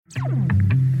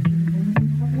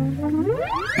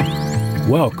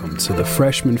Welcome to the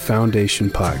Freshman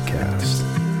Foundation Podcast,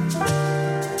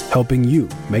 helping you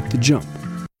make the jump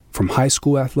from high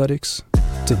school athletics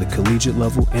to the collegiate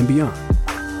level and beyond,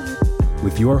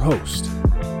 with your host,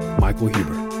 Michael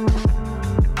Huber.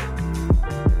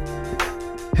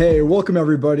 Hey, welcome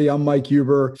everybody. I'm Mike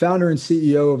Huber, founder and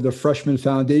CEO of the Freshman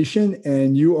Foundation,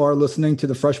 and you are listening to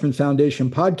the Freshman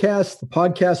Foundation Podcast, a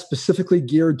podcast specifically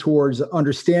geared towards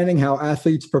understanding how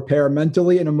athletes prepare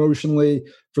mentally and emotionally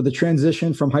for the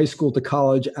transition from high school to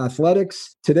college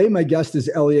athletics. Today, my guest is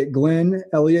Elliot Glynn.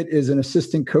 Elliot is an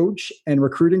assistant coach and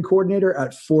recruiting coordinator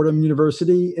at Fordham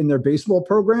University in their baseball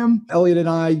program. Elliot and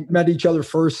I met each other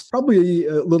first probably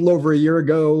a little over a year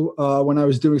ago when I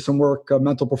was doing some work,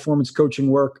 mental performance coaching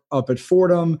work up at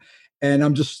Fordham. And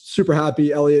I'm just super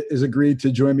happy Elliot has agreed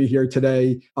to join me here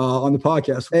today on the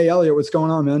podcast. Hey, Elliot, what's going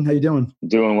on, man? How you doing?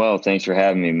 Doing well. Thanks for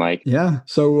having me, Mike. Yeah.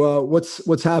 So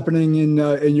what's happening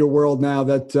in your world now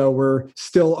that we're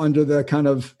still under the kind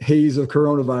of haze of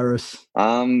coronavirus?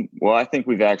 Well, I think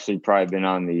we've actually probably been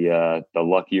on the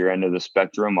luckier end of the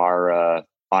spectrum.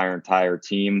 Our entire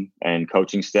team and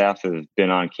coaching staff have been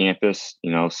on campus,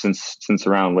 since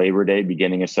around Labor Day,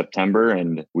 beginning of September.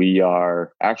 And we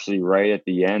are actually right at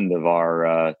the end of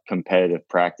our competitive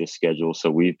practice schedule. So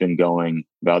we've been going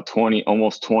about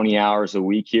almost 20 hours a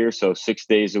week here. So 6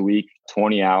 days a week,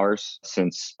 20 hours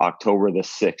since October the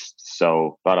 6th.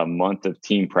 So about a month of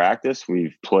team practice.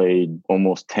 We've played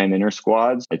almost 10 inter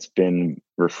squads. It's been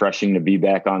refreshing to be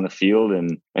back on the field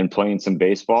and playing some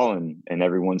baseball, and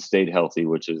everyone stayed healthy,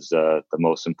 which is the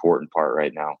most important part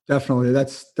right now. Definitely.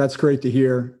 That's great to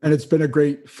hear. And it's been a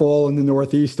great fall in the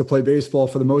Northeast to play baseball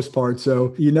for the most part.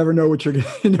 So you never know what you're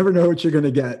going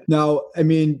to get. Now, I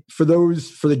mean, for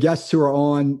the guests who are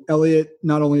on, Elliot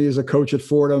not only is a coach at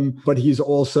Fordham, but he's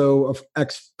also an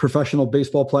ex-professional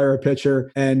baseball player, a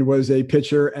pitcher, and was a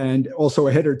pitcher and also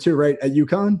a hitter too, right? At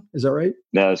UConn. Is that right?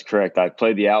 That is correct. I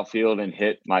played the outfield and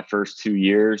hit my first 2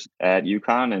 years at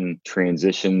UConn and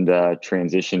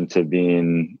transitioned to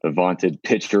being the vaunted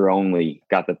pitcher only.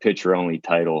 Got the pitcher only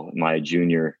title my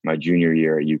junior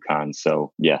year at UConn.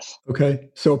 So yes. Okay.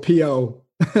 So PO.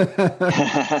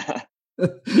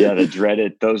 Yeah,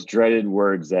 those dreaded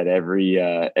words that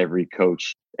every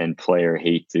coach and player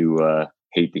hate to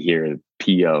hear.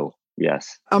 PO.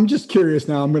 Yes. I'm just curious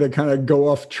now. I'm going to kind of go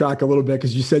off track a little bit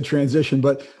because you said transition,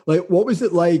 but like, what was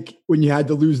it like when you had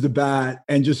to lose the bat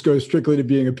and just go strictly to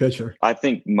being a pitcher? I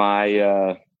think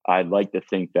I'd like to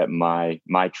think that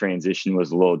my transition was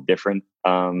a little different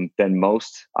than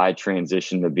most. I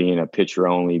transitioned to being a pitcher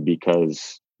only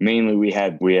because mainly we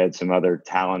had some other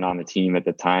talent on the team at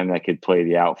the time that could play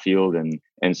the outfield and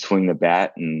swing the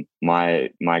bat. And my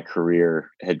career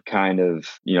had kind of,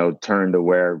 turned to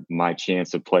where my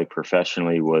chance to play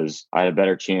professionally was, I had a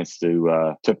better chance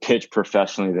to pitch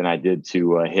professionally than I did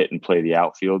to hit and play the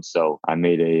outfield. So I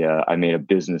made a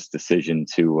business decision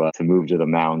to move to the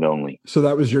mound only. So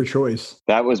that was your choice.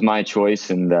 That was my choice.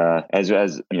 And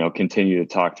as continue to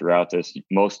talk throughout this,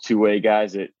 most two-way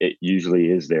guys, it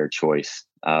usually is their choice,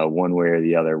 one way or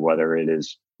the other, whether it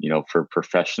is, for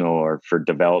professional or for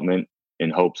development in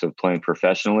hopes of playing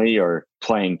professionally or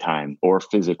playing time or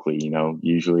physically.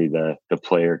 Usually the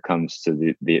player comes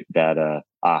to that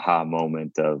aha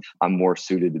moment of I'm more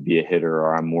suited to be a hitter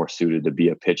or I'm more suited to be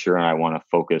a pitcher, and I want to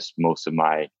focus most of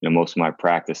my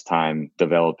practice time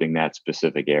developing that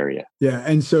specific area. Yeah,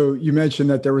 and so you mentioned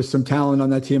that there was some talent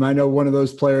on that team. I know one of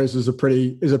those players is a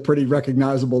pretty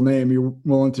recognizable name. You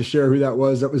willing to share who that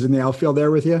was in the outfield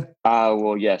there with you?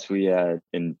 Well, yes, we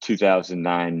in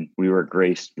 2009 we were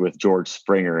graced with George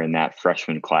Springer in that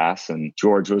freshman class, and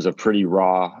George was a pretty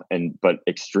raw but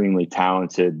extremely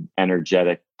talented,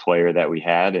 energetic player that we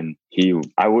had. And he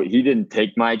didn't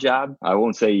take my job. I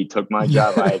won't say he took my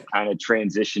job. I had kind of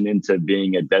transitioned into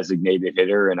being a designated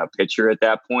hitter and a pitcher at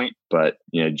that point. But,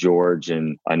 George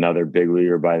and another big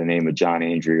leaguer by the name of John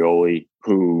Andrioli,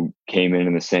 who came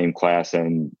in the same class,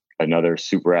 and another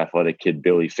super athletic kid,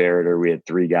 Billy Ferreter. We had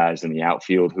three guys in the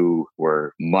outfield who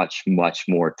were much, much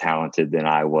more talented than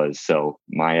I was. So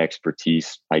my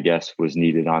expertise, I guess, was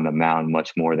needed on the mound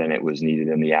much more than it was needed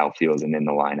in the outfield and in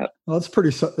the lineup. Well, it's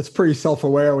pretty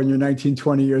self-aware when you're 19,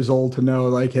 20 years old to know,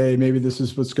 like, hey, maybe this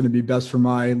is what's going to be best for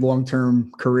my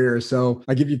long-term career. So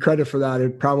I give you credit for that.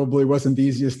 It probably wasn't the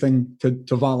easiest thing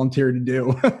to volunteer to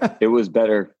do. It was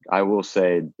better. I will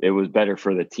say it was better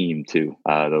for the team too.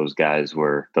 Those guys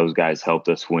helped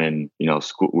us win.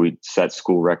 We set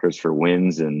school records for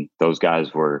wins, and those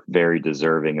guys were very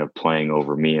deserving of playing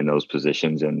over me in those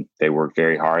positions, and they worked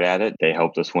very hard at it. They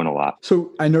helped us win a lot.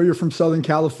 So I know you're from Southern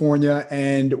California,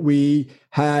 and we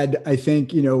had, I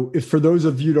think, if for those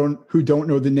of you who don't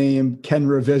know the name Ken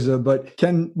Ravizza, but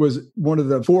Ken was one of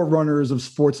the forerunners of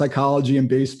sports psychology in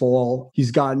baseball.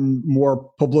 He's gotten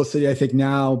more publicity, I think,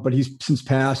 now, but he's since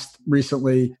passed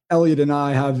recently. Elliot and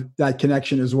I have that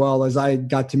connection as well, as I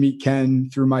got to meet Ken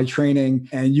through my training.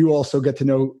 And you also get to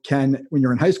know Ken when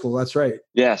you're in high school. That's right.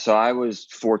 Yeah. So I was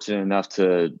fortunate enough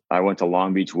I went to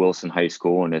Long Beach Wilson High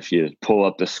School. And if you pull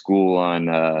up the school on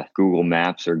Google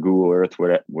Maps or Google Earth,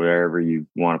 wherever you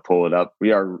want to pull it up,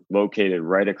 we are located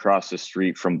right across the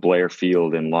street from Blair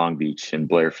Field in Long Beach. And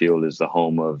Blair Field is the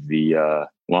home of the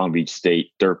Long Beach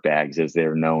State Dirtbags, as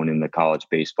they're known in the college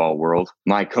baseball world.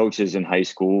 My coaches in high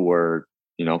school were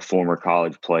former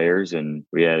college players, and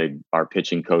we had our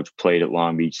pitching coach played at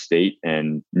Long Beach State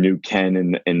and knew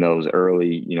Ken in those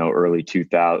early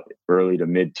to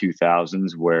mid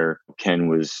 2000s, where Ken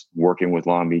was working with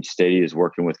Long Beach State. He was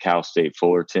working with Cal State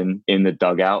Fullerton in the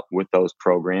dugout with those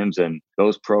programs, and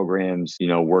those programs,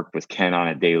 worked with Ken on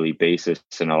a daily basis.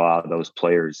 And a lot of those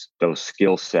players, those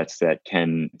skill sets that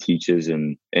Ken teaches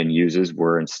and uses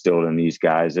were instilled in these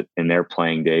guys in their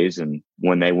playing days. And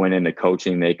when they went into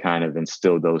coaching, they kind of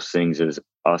instilled those things as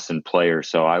us and players.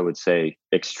 So I would say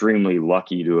extremely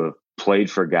lucky to have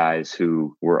played for guys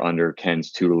who were under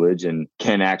Ken's tutelage. And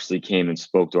Ken actually came and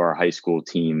spoke to our high school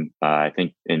team, I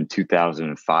think in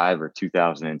 2005 or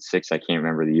 2006. I can't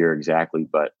remember the year exactly,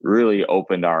 but really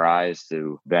opened our eyes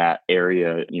to that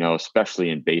area,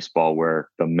 especially in baseball, where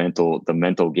the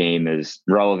mental game is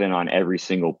relevant on every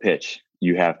single pitch.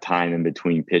 You have time in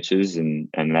between pitches. And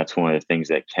that's one of the things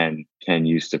that Ken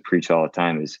used to preach all the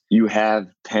time is you have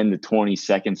 10 to 20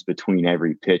 seconds between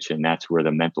every pitch. And that's where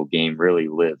the mental game really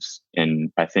lives.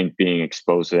 And I think being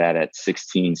exposed to that at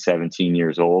 16, 17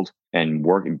 years old and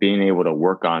being able to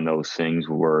work on those things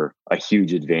were a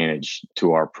huge advantage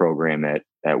to our program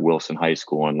at Wilson High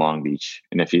School in Long Beach.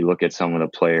 And if you look at some of the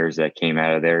players that came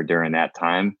out of there during that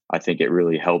time, I think it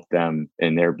really helped them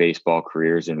in their baseball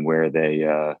careers and where they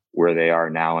are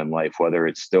now in life, whether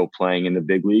it's still playing in the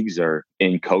big leagues or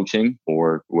in coaching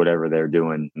or whatever they're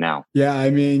doing now. Yeah.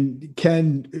 I mean,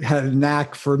 Ken had a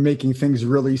knack for making things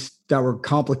that were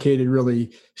complicated,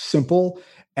 really simple.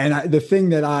 And the thing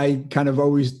that I kind of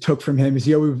always took from him is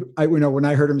when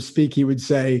I heard him speak, he would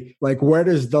say, like, where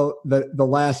does the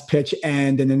last pitch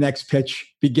end and the next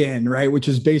pitch begin, right? Which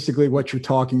is basically what you're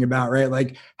talking about, right?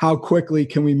 Like, how quickly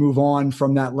can we move on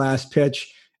from that last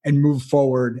pitch and move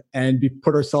forward and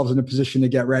put ourselves in a position to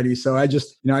get ready. So I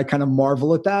just, I kind of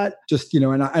marvel at that. Just,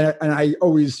 and I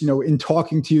always, in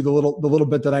talking to you the little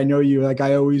bit that I know you, like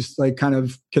I always like kind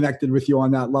of connected with you on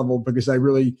that level, because I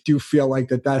really do feel like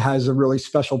that has a really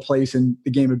special place in the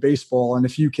game of baseball. And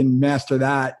if you can master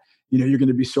that, you're going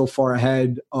to be so far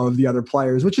ahead of the other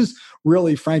players, which is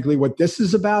really, frankly, what this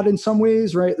is about in some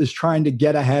ways, right? Is trying to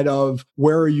get ahead of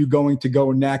where are you going to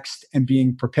go next and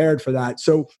being prepared for that.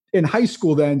 So in high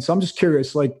school then, so I'm just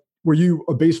curious, like, were you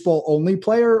a baseball only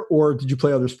player or did you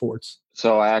play other sports?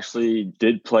 So I actually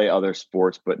did play other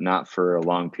sports, but not for a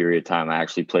long period of time. I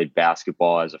actually played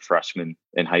basketball as a freshman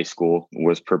in high school,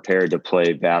 was prepared to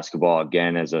play basketball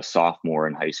again as a sophomore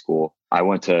in high school. I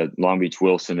went to Long Beach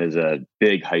Wilson as a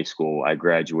big high school. I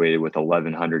graduated with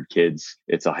 1,100 kids.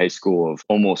 It's a high school of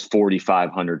almost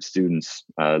 4,500 students,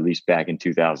 at least back in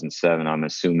 2007. I'm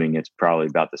assuming it's probably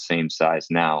about the same size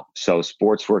now. So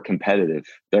sports were competitive.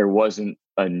 There wasn't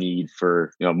a need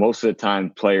for, most of the time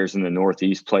players in the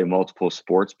Northeast play multiple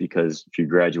sports because if you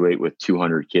graduate with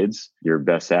 200 kids, you're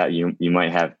best at, you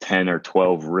might have 10 or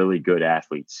 12 really good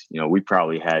athletes. We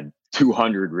probably had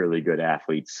 200 really good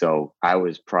athletes. So I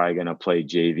was probably going to play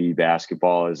JV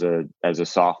basketball as a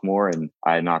sophomore, and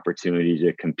I had an opportunity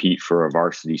to compete for a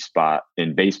varsity spot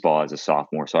in baseball as a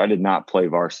sophomore. So I did not play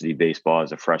varsity baseball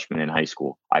as a freshman in high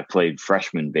school. I played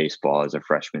freshman baseball as a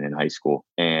freshman in high school,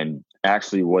 and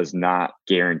actually was not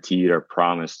guaranteed or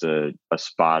promised a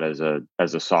spot as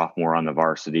a sophomore on the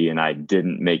varsity. And I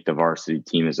didn't make the varsity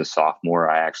team as a sophomore.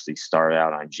 I actually started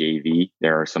out on JV.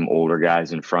 There are some older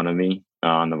guys in front of me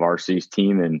on the varsity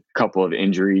team, and a couple of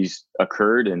injuries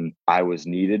occurred, and I was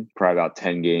needed probably about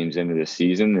 10 games into the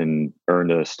season and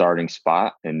earned a starting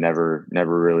spot and never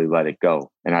really let it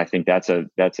go. And I think that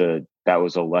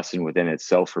was a lesson within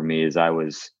itself for me, as I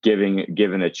was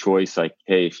given a choice, like,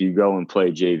 hey, if you go and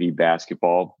play JV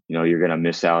basketball, you're going to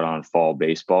miss out on fall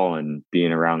baseball and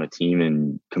being around the team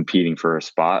and competing for a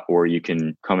spot, or you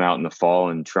can come out in the fall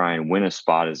and try and win a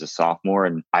spot as a sophomore.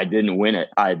 And I didn't win it.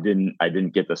 I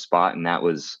didn't get the spot. And that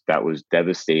was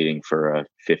devastating for a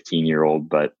 15-year-old,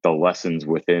 but the lessons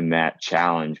within that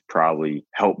challenge probably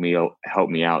helped me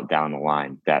out down the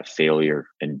line. That failure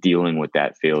and dealing with that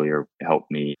that failure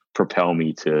helped me propel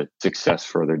me to success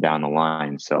further down the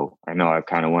line. So I know I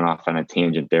kind of went off on a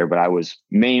tangent there, but I was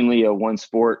mainly a one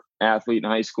sport athlete in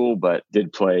high school, but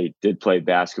did play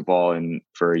basketball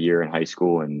for a year in high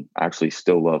school, and actually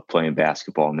still love playing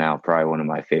basketball now. Probably one of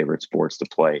my favorite sports to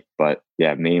play, but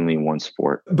yeah, mainly one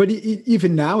sport. But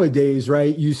even nowadays,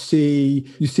 right, you see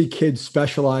kids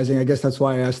specializing. I guess that's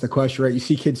why I asked the question, right? You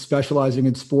see kids specializing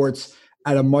in sports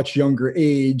at a much younger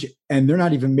age, and they're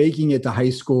not even making it to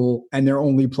high school and they're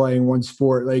only playing one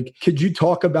sport. Like, could you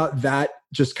talk about that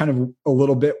just kind of a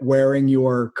little bit, wearing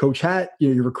your coach hat,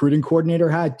 your recruiting coordinator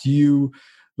hat? Do you,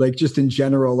 like, just in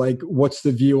general, like, what's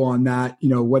the view on that,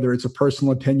 whether it's a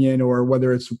personal opinion or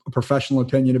whether it's a professional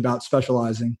opinion about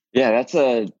specializing? Yeah,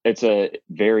 it's a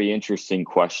very interesting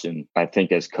question. I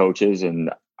think as coaches, and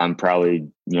I'm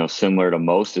probably, similar to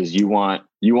most, is you want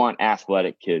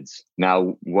athletic kids.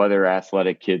 Now, whether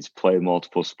athletic kids play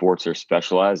multiple sports or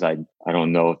specialize, I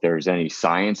don't know if there's any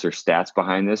science or stats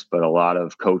behind this, but a lot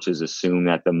of coaches assume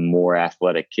that the more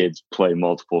athletic kids play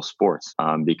multiple sports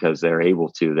because they're able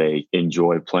to. They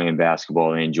enjoy playing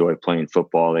basketball, they enjoy playing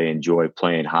football, they enjoy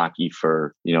playing hockey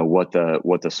for, what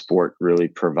the sport really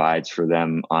provides for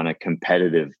them on a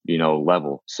competitive,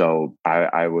 level. So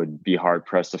I would be hard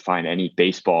pressed to find any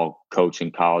baseball coach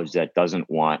in college that doesn't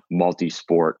want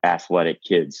multi-sport athletic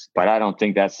kids. But I don't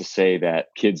think that's to say that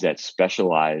kids that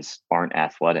specialize aren't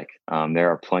athletic. There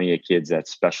are plenty of kids that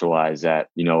specialize at,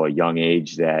 a young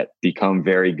age that become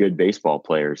very good baseball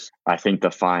players. I think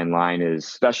the fine line is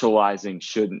specializing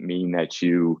shouldn't mean that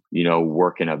you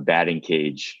work in a batting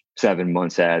cage 7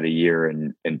 months out of the year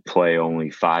and play only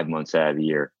 5 months out of the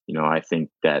year. I think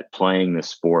that playing the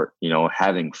sport,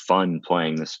 having fun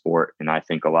playing the sport. And I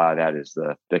think a lot of that is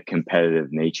the competitive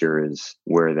nature is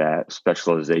where that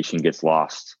specialization gets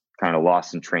lost. Kind of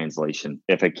lost in translation.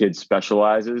 If a kid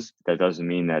specializes, that doesn't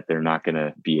mean that they're not going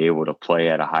to be able to play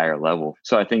at a higher level.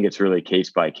 So I think it's really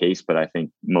case by case, but I think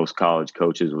most college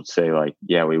coaches would say, like,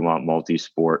 yeah, we want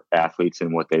multi-sport athletes.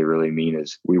 And what they really mean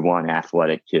is we want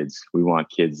athletic kids. We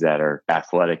want kids that are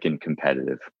athletic and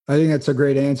competitive. I think that's a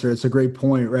great answer. It's a great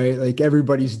point, right? Like,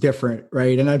 everybody's different,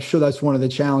 right? And I'm sure that's one of the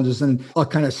challenges, and I'll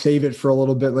kind of save it for a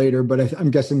little bit later, but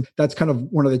I'm guessing that's kind of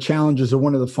one of the challenges or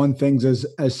one of the fun things as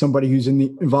somebody who's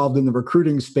involved in the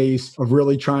recruiting space, of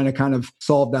really trying to kind of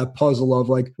solve that puzzle of,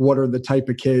 like, what are the type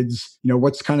of kids,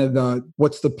 what's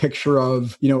the picture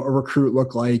of, a recruit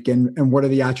look like, and what are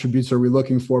the attributes are we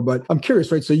looking for? But I'm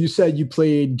curious, right? So you said you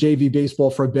played JV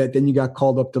baseball for a bit, then you got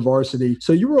called up to varsity.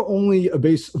 So you were only a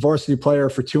varsity player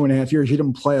for 2.5 years. You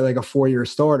didn't play like a 4-year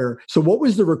starter. So what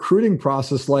was the recruiting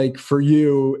process like for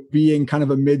you, being kind of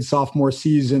a mid-sophomore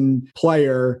season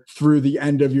player through the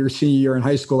end of your senior year in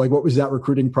high school? Like, what was that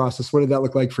recruiting process? What did that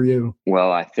look like for you?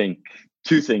 Well, I think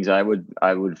two things. I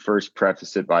would first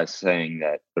preface it by saying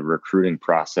that the recruiting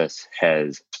process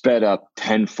has sped up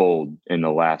tenfold in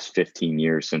the last 15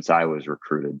 years since I was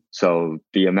recruited. So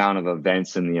the amount of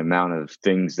events and the amount of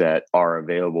things that are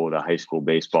available to high school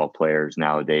baseball players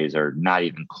nowadays are not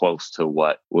even close to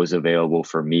what was available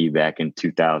for me back in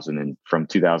 2000 and from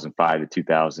 2005 to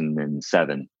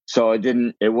 2007. So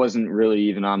it wasn't really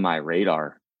even on my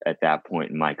radar at that point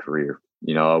in my career.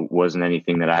 It wasn't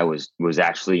anything that I was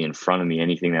actually in front of me,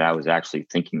 anything that I was actually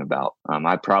thinking about.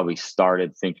 I probably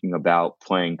started thinking about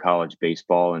playing college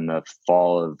baseball in the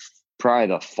fall of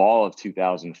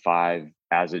 2005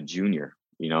 as a junior.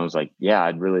 I was like, yeah,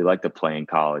 I'd really like to play in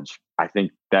college. I think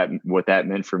that what that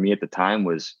meant for me at the time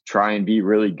was try and be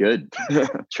really good,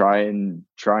 try and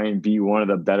be one of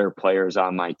the better players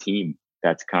on my team.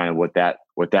 That's kind of what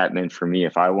that meant for me.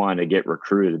 If I wanted to get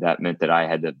recruited, that meant that I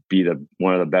had to be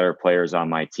one of the better players on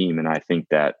my team. And I think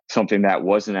that something that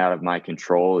wasn't out of my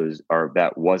control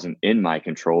that wasn't in my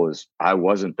control is I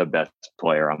wasn't the best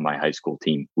player on my high school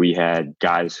team. We had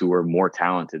guys who were more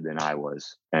talented than I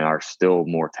was and are still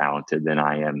more talented than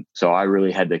I am. So I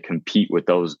really had to compete with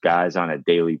those guys on a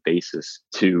daily basis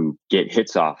to get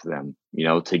hits off them,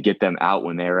 to get them out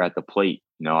when they were at the plate.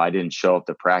 I didn't show up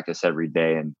to practice every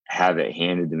day and have it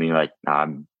handed to me like,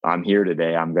 I'm here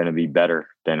today. I'm going to be better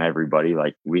than everybody.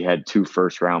 Like, we had 2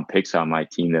 first-round picks on my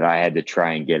team that I had to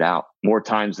try and get out. More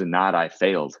times than not, I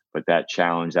failed. But that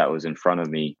challenge that was in front of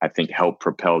me, I think, helped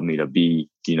propel me to be,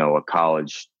 a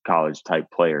college type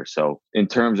player. So in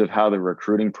terms of how the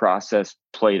recruiting process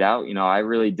played out, I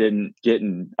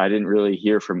didn't really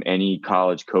hear from any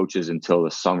college coaches until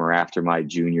the summer after my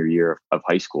junior year of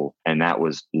high school. And that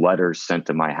was letters sent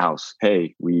to my house.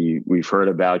 Hey, we've heard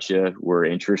about you. We're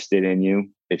interested in you.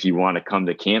 If you want to come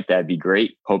to camp, that'd be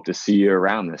great. Hope to see you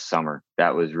around this summer.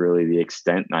 that was really the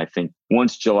extent. And I think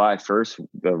once July 1st,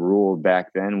 the rule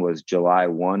back then was July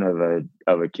 1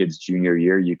 of a kid's junior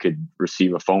year, you could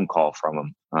receive a phone call from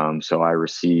them. So I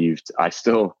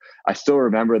still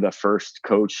remember the first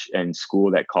coach and school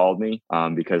that called me,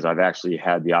 because I've actually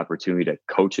had the opportunity to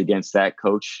coach against that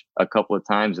coach a couple of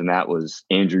times. And that was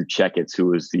Andrew Checketts, who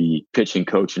was the pitching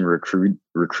coach and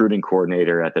recruiting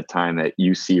coordinator at the time at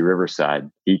UC Riverside.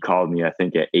 He called me, I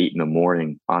think, at 8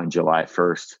 a.m. on July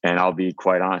 1st. And I'll be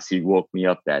quite honest, he woke me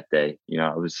up that day.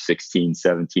 I was 16,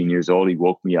 17 years old. He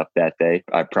woke me up that day.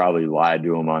 I probably lied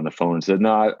to him on the phone and said,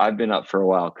 "No, I've been up for a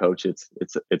while, coach.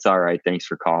 It's all right. Thanks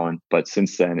for calling." But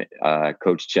since then,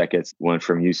 Coach Checketts went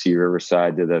from UC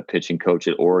Riverside to the pitching coach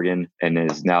at Oregon and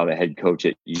is now the head coach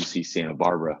at UC Santa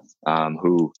Barbara,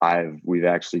 who we've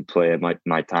actually played at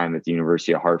my time at the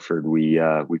University of Hartford. We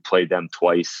played them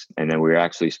twice, and then we were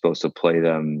actually supposed to play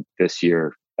them this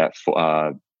year at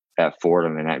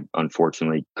Fordham, and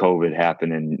unfortunately COVID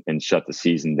happened and shut the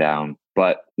season down.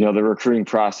 But the recruiting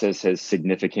process has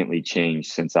significantly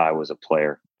changed since I was a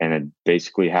player. And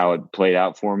basically how it played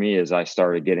out for me is I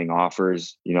started getting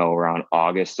offers, around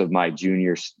August of my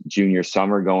junior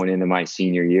summer going into my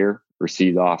senior year.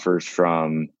 Received offers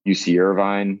from UC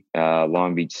Irvine,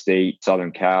 Long Beach State,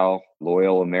 Southern Cal,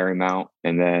 Loyola Marymount,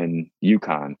 and then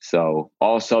UConn. So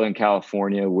all Southern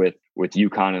California with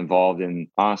UConn involved. And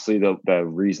honestly, the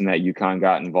reason that UConn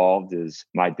got involved is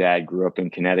my dad grew up in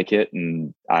Connecticut,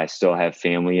 and I still have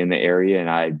family in the area. And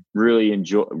I really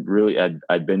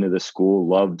I'd been to the school,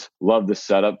 loved the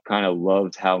setup, kind of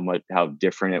loved how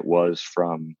different it was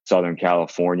from Southern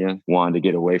California. Wanted to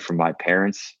get away from my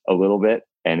parents a little bit.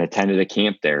 And attended a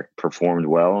camp there, performed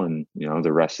well, and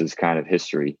the rest is kind of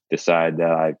history. Decided that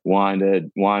I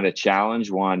wanted a challenge,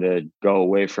 wanted to go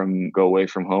away from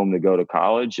home to go to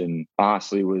college, and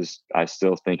honestly, I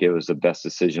still think it was the best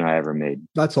decision I ever made.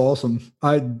 That's awesome.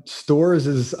 I've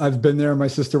been there. My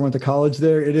sister went to college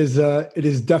there. It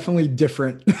is definitely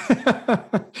different.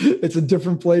 It's a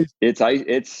different place. It's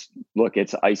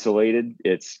isolated.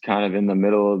 It's kind of in the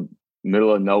middle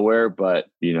of nowhere, but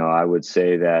I would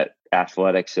say that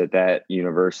athletics at that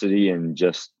university and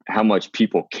just how much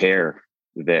people care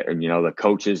that, the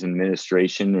coaches and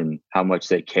administration and how much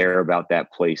they care about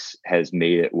that place has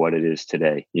made it what it is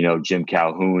today. Jim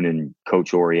Calhoun and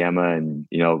Coach Oriema and,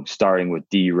 starting with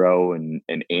D Rowe and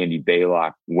Andy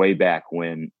Baylock way back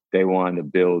when they wanted to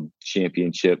build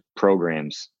championship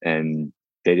programs, and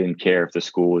they didn't care if the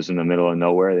school was in the middle of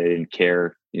nowhere. They didn't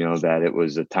care, that it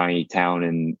was a tiny town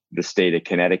in the state of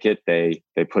Connecticut. They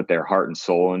put their heart and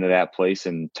soul into that place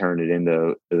and turned it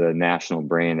into the national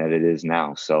brand that it is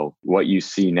now. So what you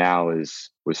see now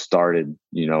was started,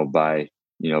 by,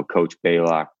 Coach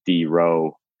Baylock, D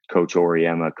Rowe, Coach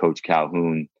Oriema, Coach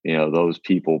Calhoun. Those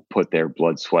people put their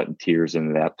blood, sweat, and tears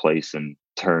into that place and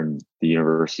turned the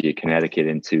University of Connecticut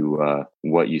into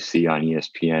what you see on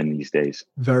ESPN these days.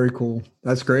 Very cool.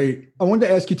 That's great. I wanted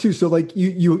to ask you too. So like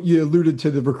you alluded to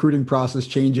the recruiting process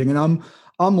changing, and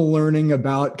I'm learning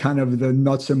about kind of the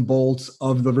nuts and bolts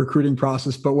of the recruiting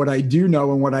process. But what I do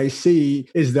know and what I see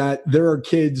is that there are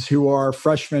kids who are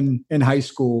freshmen in high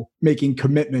school making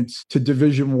commitments to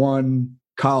Division I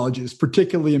colleges,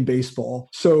 particularly in baseball.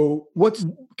 So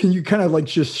can you kind of like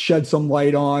just shed some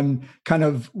light on kind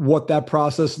of what that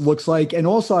process looks like? And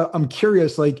also I'm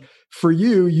curious, like for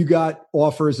you got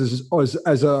offers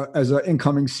as a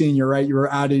incoming senior, right? You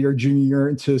were out of your junior year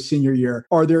into senior year.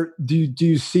 Do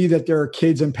you see that there are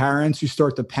kids and parents who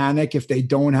start to panic if they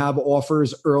don't have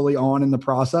offers early on in the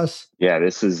process? Yeah,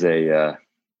 this is a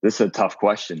tough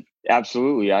question.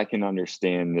 Absolutely. I can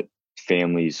understand that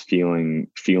families feeling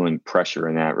pressure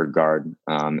in that regard.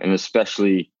 And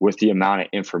especially with the amount of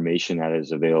information that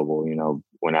is available.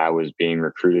 When I was being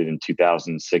recruited in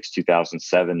 2006,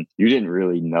 2007, you didn't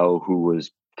really know who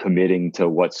was committing to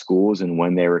what schools and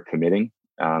when they were committing.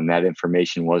 That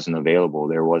information wasn't available.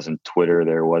 There wasn't Twitter.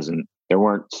 There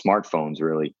weren't smartphones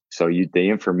really. So the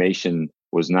information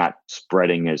was not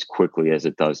spreading as quickly as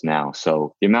it does now.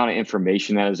 So the amount of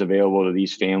information that is available to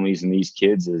these families and these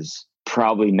kids is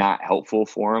probably not helpful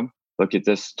for them. Look at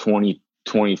this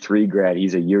 2023 grad.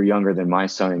 He's a year younger than my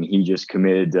son, and he just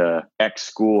committed to X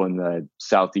school in the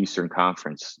Southeastern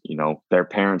Conference. Their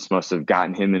parents must have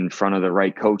gotten him in front of the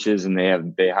right coaches, and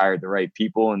they hired the right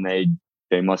people, and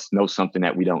they must know something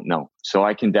that we don't know. So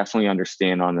I can definitely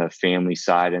understand on the family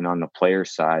side and on the player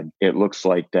side, it looks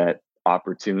like that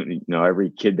opportunity, every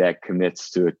kid that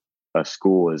commits to a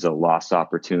school is a lost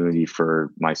opportunity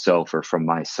for myself or from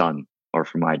my son or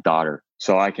for my daughter.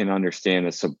 So I can understand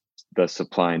the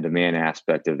supply and demand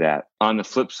aspect of that. On the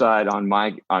flip side, on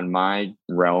my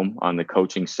realm, on the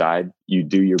coaching side, you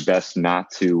do your best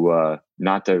not to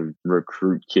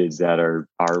recruit kids that are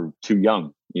too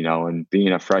young. And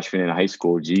being a freshman in high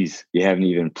school, geez, you haven't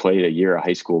even played a year of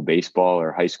high school baseball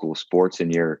or high school sports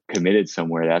and you're committed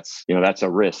somewhere. That's a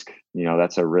risk.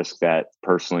 That's a risk that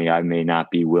personally I may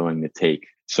not be willing to take.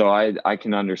 So I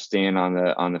can understand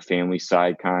on the family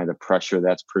side kind of the pressure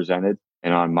that's presented.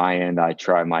 And on my end, I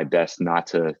try my best not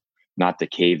to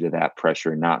cave to that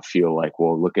pressure and not feel like,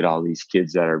 well, look at all these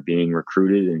kids that are being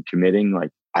recruited and committing. Like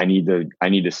I need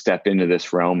to step into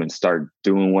this realm and start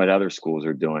doing what other schools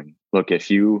are doing. Look,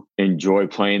 if you enjoy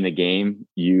playing the game,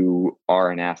 you are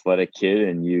an athletic kid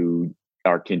and you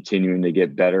are continuing to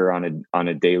get better on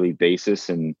a daily basis,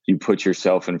 and you put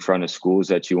yourself in front of schools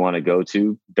that you want to go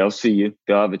to, they'll see you.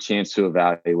 They'll have a chance to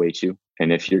evaluate you.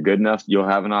 And if you're good enough, you'll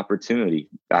have an opportunity.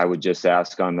 I would just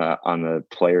ask on the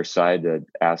player side to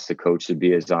ask the coach to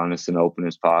be as honest and open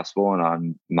as possible. And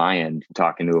on my end,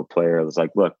 talking to a player, it was like,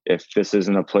 look, if this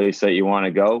isn't a place that you want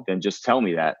to go, then just tell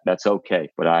me that. That's okay.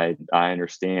 But I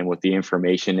understand with the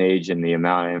information age and the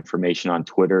amount of information on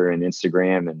Twitter and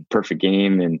Instagram and Perfect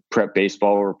Game and Prep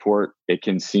Baseball Report, it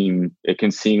can seem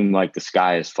like the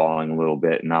sky is falling a little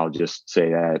bit. And I'll just say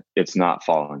that it's not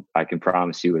falling. I can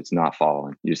promise you it's not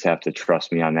falling. You just have to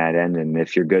trust me on that end. And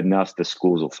if you're good enough, the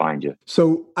schools will find you.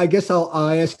 So I guess I'll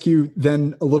ask you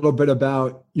then a little bit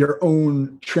about your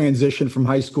own transition from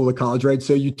high school to college, right?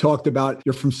 So you talked about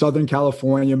you're from Southern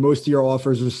California. Most of your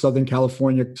offers are Southern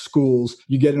California schools.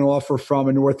 You get an offer from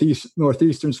a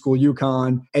Northeastern school,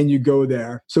 UConn, and you go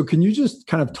there. So can you just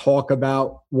kind of talk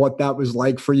about what that was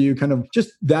like for you? Kind of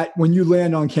just that when you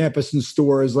land on campus in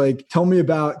stores, like tell me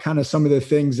about kind of some of the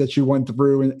things that you went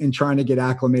through in trying to get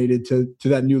acclimated to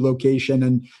that new location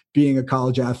and being a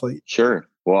college athlete. Sure.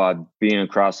 Well, being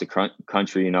across the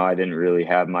country, I didn't really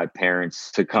have my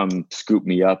parents to come scoop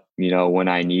me up, when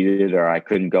I needed it, or I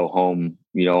couldn't go home,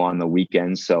 on the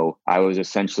weekends. So I was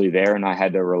essentially there and I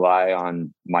had to rely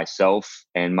on myself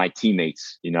and my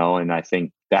teammates, and I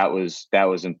think that was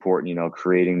important,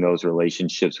 creating those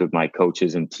relationships with my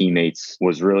coaches and teammates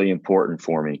was really important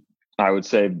for me. I would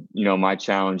say, my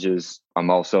challenge is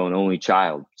I'm also an only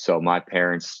child. So my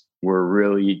parents were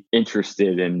really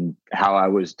interested in how I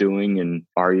was doing and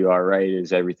are you all right?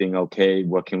 Is everything okay?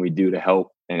 What can we do to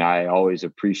help? And I always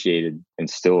appreciated and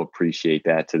still appreciate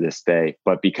that to this day.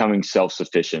 But becoming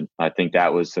self-sufficient, I think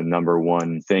that was the number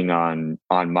one thing on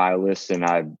my list. And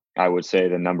I would say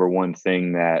the number one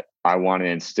thing that I want to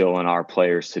instill in our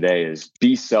players today is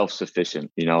be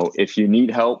self-sufficient. If you need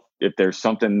help, if there's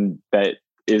something that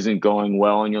isn't going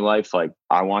well in your life, like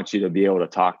I want you to be able to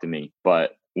talk to me.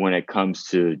 But when it comes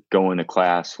to going to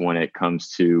class, when it comes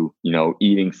to,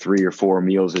 eating 3 or 4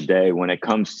 meals a day, when it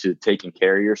comes to taking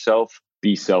care of yourself,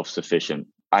 be self-sufficient.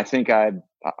 I think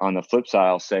on the flip side,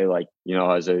 I'll say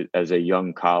as a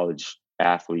young college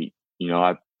athlete,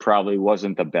 I probably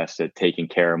wasn't the best at taking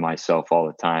care of myself all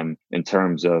the time in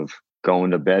terms of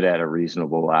going to bed at a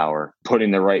reasonable hour,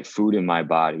 putting the right food in my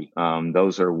body.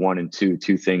 Those are one and two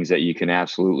things that you can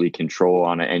absolutely control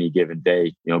on any given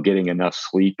day, getting enough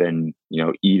sleep and,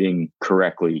 eating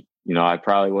correctly. I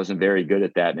probably wasn't very good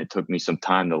at that. And it took me some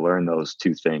time to learn those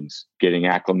 2 things. Getting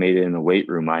acclimated in the weight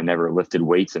room. I never lifted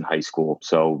weights in high school.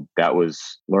 So that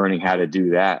was learning how to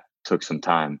do that took some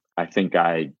time. I think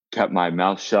I kept my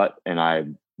mouth shut and I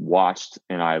watched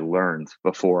and I learned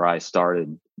before I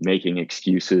started making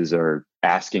excuses or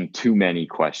asking too many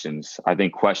questions. I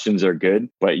think questions are good,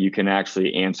 but you can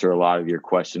actually answer a lot of your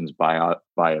questions by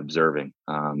observing.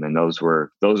 And those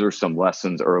were some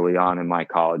lessons early on in my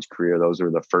college career. Those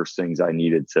were the first things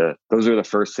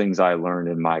I learned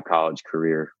in my college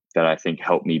career that I think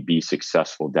helped me be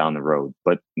successful down the road.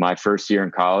 But my first year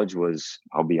in college was,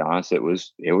 I'll be honest, it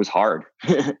was hard.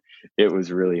 It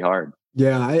was really hard.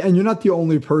 Yeah. And you're not the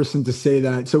only person to say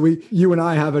that. So you and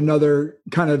I have another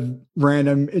kind of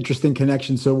random, interesting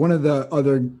connection. So one of the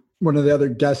other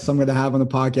guests I'm going to have on the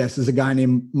podcast is a guy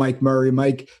named Mike Murray.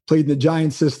 Mike played in the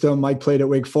Giants system. Mike played at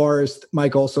Wake Forest.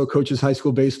 Mike also coaches high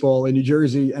school baseball in New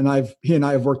Jersey. And he and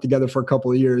I have worked together for a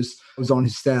couple of years. I was on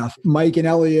his staff. Mike and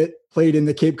Elliot played in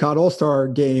the Cape Cod All-Star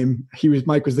game.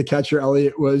 Mike was the catcher.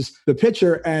 Elliot was the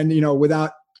pitcher. And,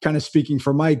 without kind of speaking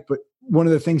for Mike, but one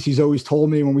of the things he's always told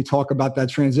me when we talk about that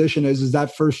transition is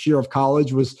that first year of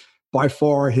college was by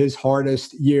far his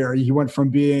hardest year. He went from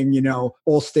being,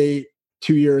 all-state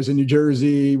 2 years in New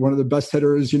Jersey, one of the best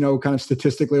hitters, kind of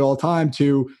statistically all time,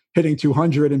 to hitting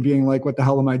 200 and being like, what the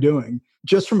hell am I doing?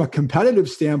 Just from a competitive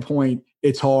standpoint,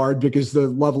 it's hard because the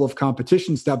level of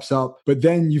competition steps up. But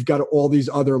then you've got all these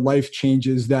other life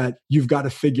changes that you've got to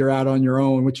figure out on your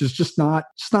own, which is just not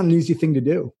an easy thing to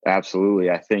do. Absolutely.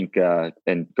 I think,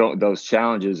 those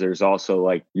challenges, there's also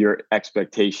like your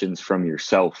expectations from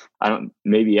yourself.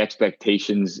 Maybe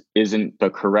expectations isn't the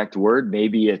correct word.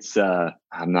 Maybe it's,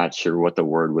 I'm not sure what the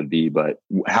word would be, but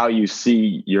how you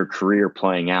see your career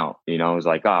playing out. It's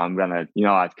like,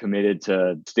 I've committed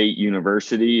to State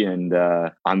University and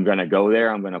I'm going to go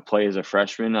there. I'm going to play as a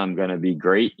freshman. I'm going to be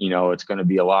great. It's going to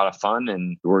be a lot of fun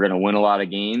and we're going to win a lot of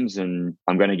games and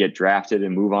I'm going to get drafted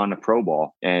and move on to pro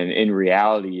ball. And in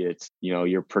reality, it's,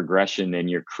 your progression in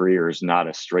your career is not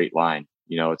a straight line.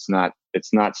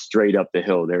 It's not straight up the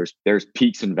hill. There's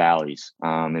peaks and valleys.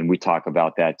 And we talk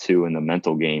about that too in the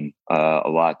mental game a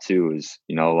lot too, is,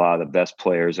 a lot of the best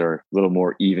players are a little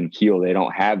more even keel. They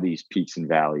don't have these peaks and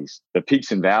valleys. The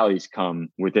peaks and valleys come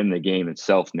within the game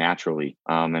itself naturally.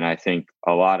 And I think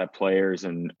a lot of players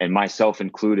and myself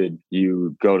included,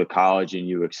 you go to college and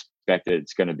you expect that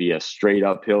it's going to be a straight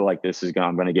uphill. Like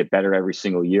I'm going to get better every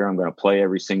single year. I'm going to play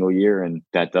every single year. And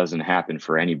that doesn't happen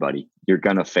for anybody. You're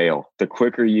going to fail. The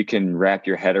quicker you can wrap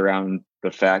your head around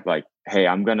the fact like, hey,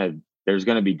 there's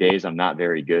going to be days I'm not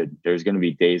very good. There's going to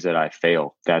be days that I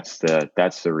fail. That's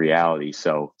the reality.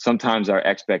 So sometimes our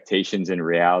expectations and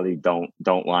reality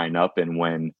don't line up. And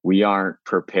when we aren't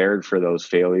prepared for those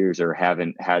failures or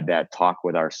haven't had that talk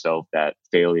with ourselves that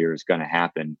failure is going to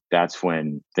happen, that's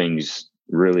when things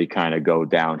really kind of go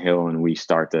downhill and we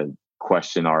start to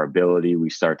question our ability. We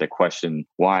start to question,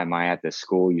 why am I at this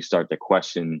school? You start to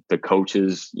question the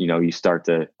coaches, you start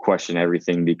to question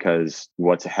everything because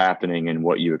what's happening and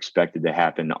what you expected to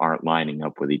happen aren't lining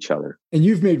up with each other. And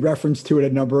you've made reference to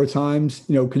it a number of times,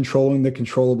 controlling the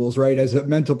controllables, right? As a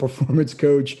mental performance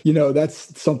coach,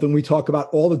 that's something we talk about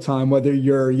all the time, whether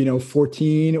you're,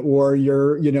 14 or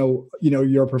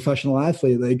you're a professional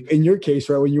athlete. Like in your case,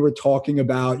 right, when you were talking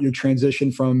about your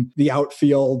transition from the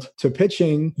outfield to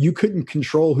pitching, you couldn't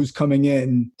control who's coming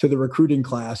in to the recruiting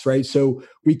class, right? So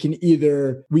we can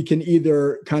either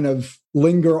kind of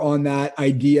linger on that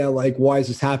idea, like, why is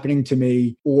this happening to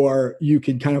me? Or you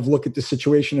can kind of look at the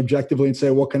situation objectively and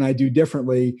say, what can I do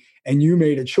differently? And you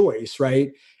made a choice,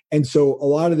 right? And so a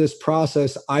lot of this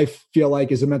process, I feel like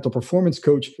as a mental performance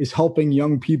coach, is helping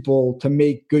young people to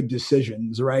make good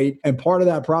decisions, right? And part of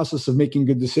that process of making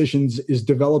good decisions is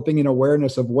developing an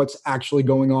awareness of what's actually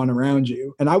going on around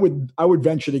you. And I would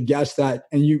venture to guess that,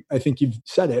 and I think you've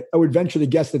said it, I would venture to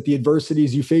guess that the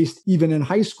adversities you faced even in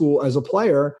high school as a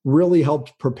player really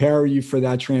helped prepare you for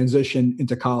that transition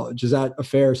into college. Is that a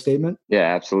fair statement?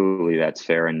 Yeah, absolutely. That's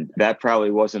fair. And that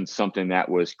probably wasn't something that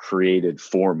was created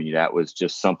for me. That was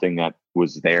just something that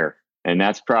was there. And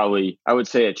that's probably, I would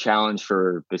say, a challenge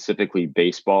for specifically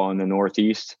baseball in the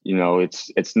Northeast.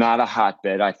 It's not a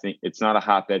hotbed. I think it's not a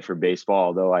hotbed for baseball,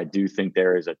 although I do think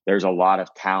there's a lot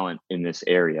of talent in this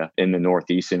area in the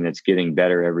Northeast, and it's getting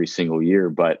better every single year.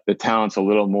 But the talent's a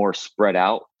little more spread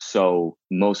out. So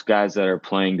most guys that are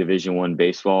playing Division I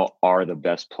baseball are the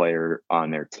best player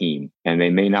on their team, and they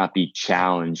may not be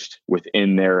challenged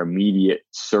within their immediate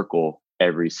circle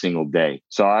every single day.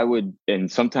 So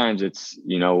and sometimes it's,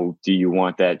 do you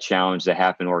want that challenge to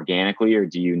happen organically, or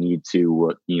do you need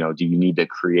to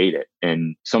create it?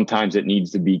 And sometimes it needs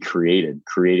to be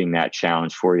creating that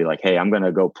challenge for you. Like, hey, I'm going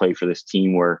to go play for this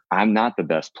team where I'm not the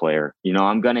best player.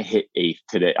 I'm going to hit eighth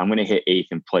today. I'm going to hit eighth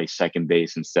and play second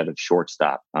base instead of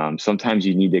shortstop. Sometimes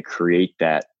you need to create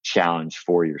that challenge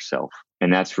for yourself.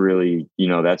 And that's really,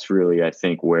 I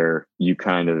think, where you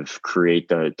kind of create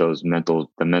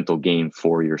the mental game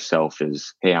for yourself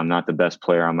is, hey, I'm not the best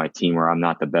player on my team, or I'm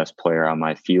not the best player on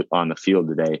the field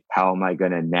today. How am I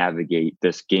going to navigate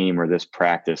this game or this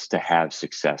practice to have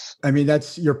success? I mean,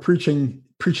 you're preaching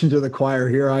to the choir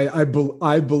here.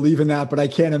 I believe in that, but I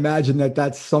can't imagine that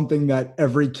that's something that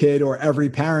every kid or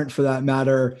every parent for that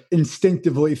matter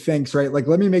instinctively thinks, right? Like,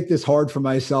 let me make this hard for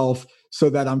myself so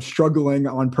that I'm struggling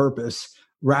on purpose.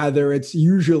 Rather, it's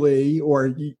usually, or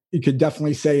you could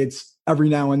definitely say it's every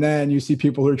now and then you see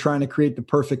people who are trying to create the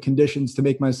perfect conditions to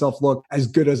make myself look as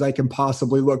good as I can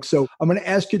possibly look. So I'm going to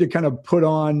ask you to kind of put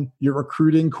on your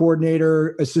recruiting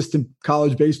coordinator, assistant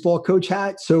college baseball coach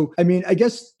hat. So, I mean, I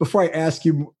guess before I ask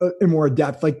you in more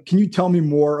depth, like, can you tell me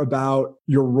more about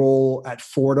your role at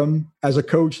Fordham as a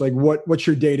coach? Like, what's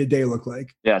your day-to-day look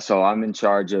like? Yeah, so I'm in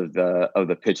charge of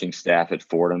the pitching staff at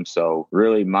Fordham. So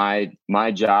really my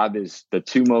job is, the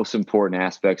two most important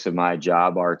aspects of my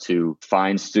job are to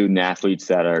find student athletes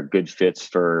that are good fits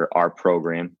for our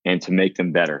program and to make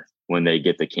them better. when they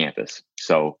get to campus.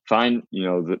 So find,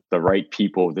 the right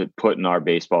people that put in our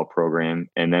baseball program.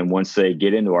 And then once they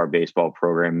get into our baseball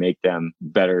program, make them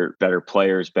better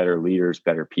players, better leaders,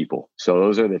 better people. So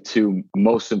those are the two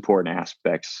most important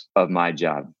aspects of my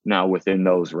job. Now, within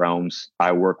those realms,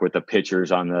 I work with the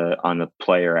pitchers on the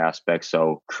player aspect.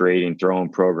 So creating throwing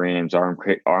programs,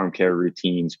 arm care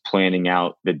routines, planning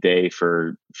out the day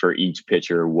for each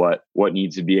pitcher, what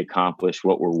needs to be accomplished,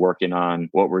 what we're working on,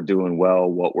 what we're doing well,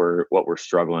 what we're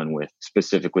struggling with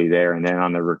specifically there. And then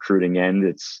on the recruiting end,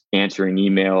 it's answering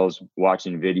emails,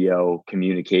 watching video,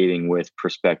 communicating with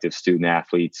prospective student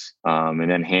athletes, and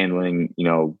then handling,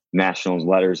 nationals,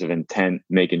 letters of intent,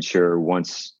 making sure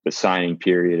once the signing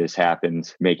period has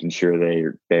happened, making sure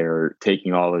they're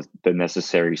taking all the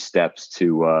necessary steps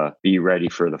to be ready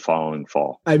for the following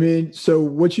fall. I mean, so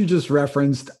what you just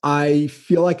referenced, I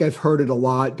feel like I've heard it a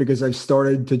lot because I've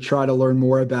started to try to learn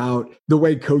more about the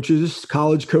way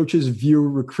college coaches view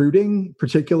recruiting,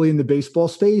 particularly in the baseball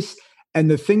space. And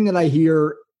the thing that I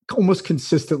hear almost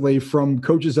consistently from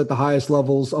coaches at the highest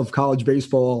levels of college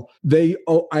baseball,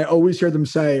 I always hear them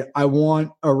say, I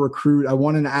want a recruit, I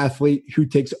want an athlete who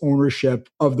takes ownership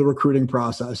of the recruiting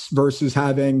process versus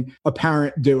having a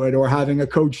parent do it or having a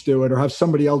coach do it or have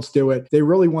somebody else do it. They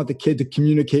really want the kid to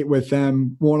communicate with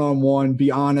them one-on-one, be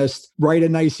honest, write a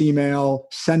nice email,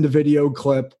 send a video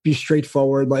clip, be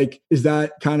straightforward. Like, is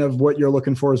that kind of what you're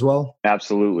looking for as well?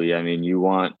 Absolutely. I mean, you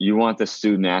want the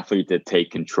student athlete to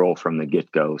take control from the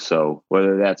get-go. So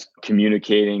whether that's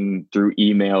communicating through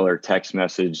email or text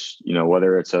message,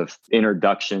 whether it's an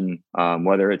introduction,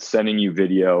 whether it's sending you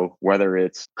video, whether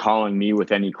it's calling me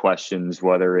with any questions,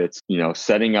 whether it's,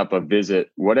 setting up a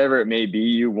visit, whatever it may be,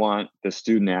 you want the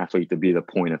student athlete to be the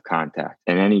point of contact.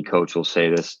 And any coach will say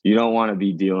this, you don't want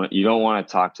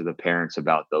to talk to the parents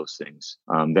about those things.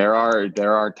 There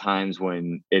are times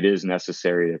when it is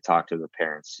necessary to talk to the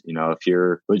parents. If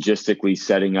you're logistically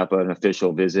setting up an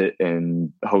official visit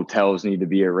and hotels need to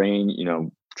be arranged,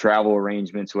 travel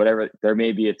arrangements, whatever, there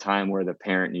may be a time where the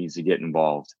parent needs to get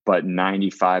involved, but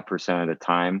 95% of the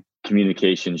time,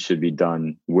 communication should be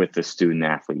done with the student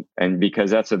athlete. And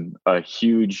because that's a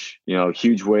huge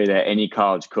way that any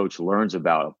college coach learns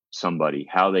about somebody,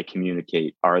 how they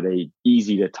communicate. Are they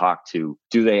easy to talk to?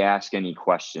 Do they ask any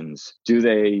questions? Do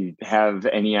they have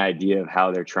any idea of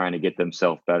how they're trying to get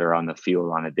themselves better on the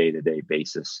field on a day-to-day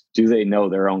basis? Do they know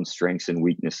their own strengths and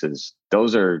weaknesses?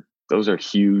 Those are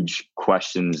huge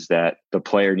questions that the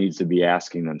player needs to be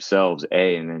asking themselves,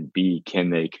 A, and then B, can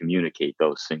they communicate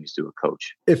those things to a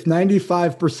coach? If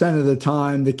 95% of the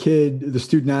time the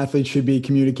student athlete should be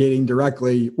communicating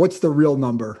directly, what's the real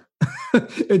number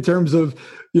in terms of,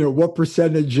 what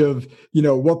percentage of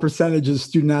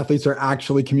student athletes are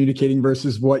actually communicating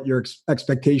versus what your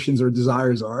expectations or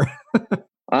desires are?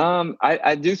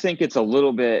 I do think it's a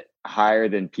little bit higher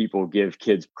than people give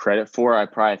kids credit for. I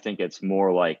probably think it's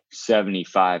more like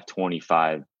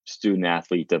 75-25 student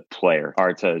athlete to player,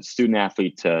 or to student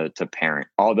athlete to parent.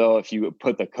 Although if you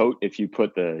put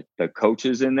the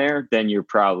coaches in there, then you're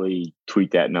probably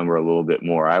tweak that number a little bit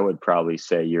more. I would probably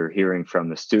say you're hearing from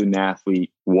the student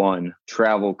athlete 1,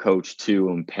 travel coach 2,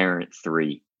 and parent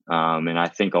 3. And I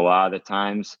think a lot of the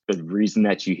times the reason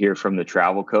that you hear from the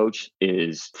travel coach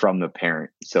is from the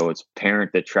parent. So it's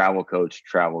parent, the travel coach,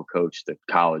 the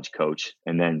college coach,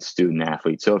 and then student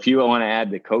athlete. So if you want to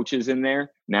add the coaches in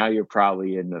there, now you're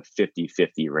probably in the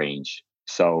 50-50 range.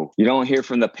 So you don't hear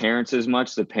from the parents as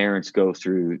much. The parents go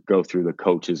through the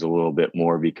coaches a little bit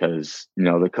more because,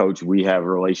 the coach, we have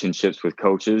relationships with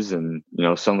coaches, and,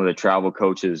 some of the travel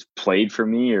coaches played for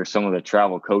me, or some of the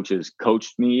travel coaches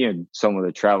coached me, and some of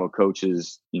the travel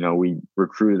coaches, we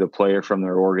recruited a player from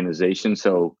their organization.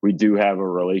 So we do have a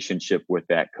relationship with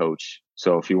that coach.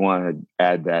 So if you want to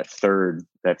add that third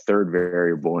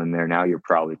variable in there, now you're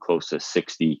probably close to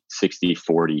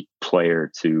 60-40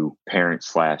 player to parent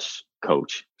 /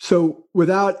 coach. So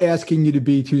without asking you to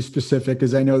be too specific,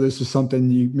 because I know this is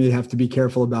something you may have to be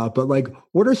careful about, but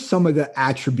what are some of the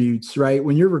attributes, right?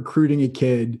 When you're recruiting a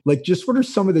kid, just what are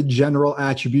some of the general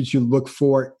attributes you look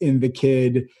for in the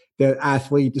kid, the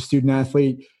athlete, the student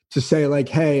athlete, to say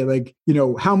hey,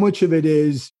 how much of it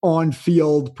is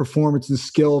on-field performance and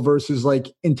skill versus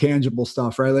intangible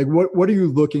stuff, right? What are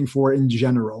you looking for in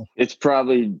general? It's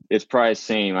probably the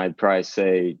same. I'd probably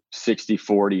say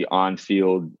 60-40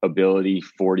 on-field ability,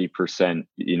 40%,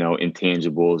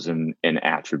 intangibles and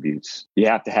attributes. You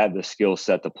have to have the skill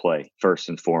set to play first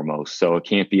and foremost. So it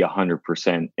can't be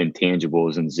 100%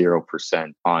 intangibles and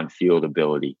 0% on-field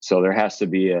ability. So there has to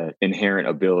be an inherent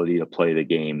ability to play the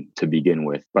game to begin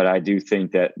with. But I do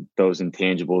think that those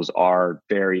intangibles are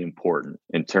very important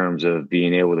in terms of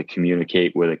being able to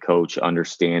communicate with a coach,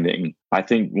 understanding. I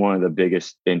think one of the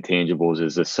biggest intangibles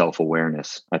is the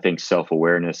self-awareness. I think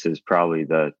self-awareness is probably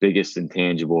the biggest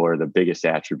intangible or the biggest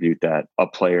attribute that a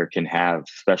player can have,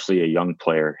 especially a young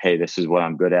player. Hey, this is what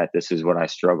I'm good at. This is what I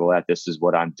struggle at. This is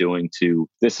what I'm doing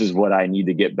this is what I need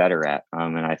to get better at.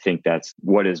 And I think that's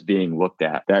what is being looked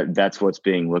at. That's what's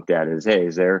being looked at is, hey,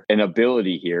 is there an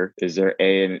ability here? Is there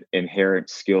an inherent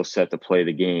skill set to play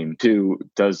the game? Two,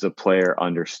 does the player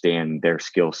understand their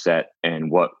skill set and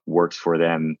what works for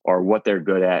them or what they're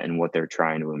good at and what they're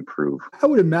trying to improve? I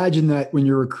would imagine that when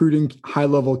you're recruiting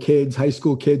high-level kids, high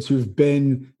school kids who've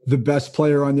been the best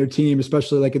player on their team,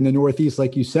 especially like in the Northeast,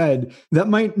 like you said, that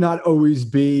might not always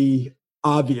be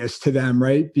obvious to them,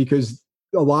 right? Because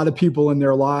a lot of people in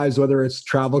their lives, whether it's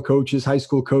travel coaches, high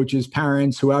school coaches,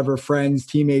 parents, whoever, friends,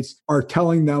 teammates, are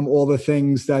telling them all the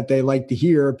things that they like to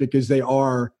hear because they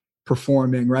are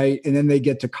performing, right? And then they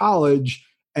get to college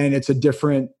and it's a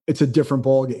different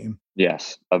ball game.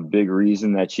 Yes. A big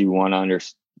reason that you want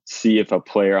to see if a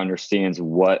player understands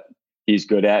what he's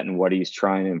good at and what he's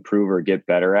trying to improve or get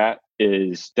better at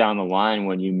is down the line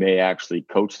when you may actually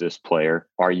coach this player.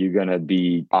 Are you going to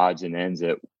be odds and ends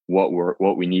at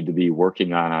what we need to be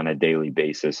working on a daily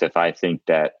basis? If I think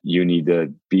that you need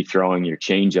to be throwing your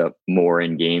changeup more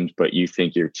in games, but you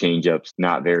think your changeup's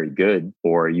not very good,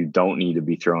 or you don't need to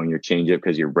be throwing your changeup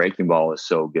because your breaking ball is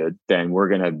so good, then we're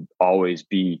going to always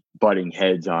be butting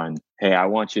heads on, hey, I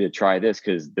want you to try this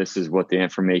because this is what the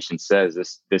information says.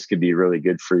 This could be really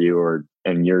good for you.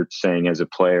 And you're saying as a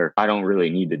player, I don't really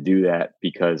need to do that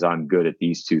because I'm good at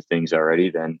these two things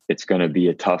already. Then it's going to be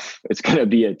a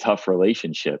tough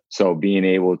relationship. So being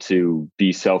able to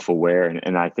be self-aware,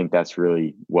 and I think that's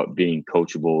really what being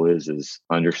coachable is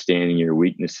understanding your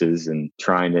weaknesses and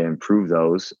trying to improve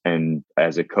those. And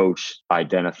as a coach,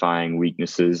 identifying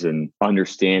weaknesses and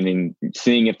understanding,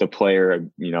 seeing if the player,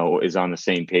 is on the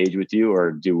same page with you,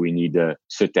 or do we need to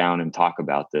sit down and talk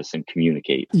about this and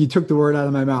communicate? You took the word out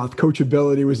of my mouth.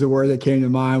 Coachability was the word that came to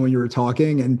mind when you were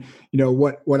talking. And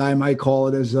what I might call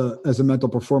it as a mental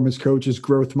performance coach is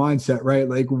growth mindset, right?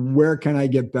 Like, where can I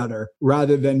get better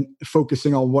rather than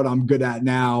focusing on what I'm good at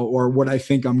now or what I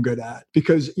think I'm good at?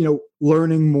 Because,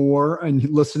 learning more and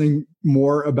listening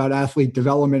more about athlete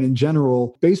development in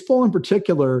general, baseball in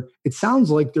particular, it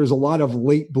sounds like there's a lot of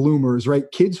late bloomers,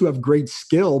 right? Kids who have great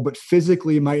skill, but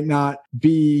physically might not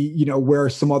be, where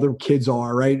some other kids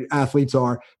are, right? Athletes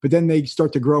are, but then they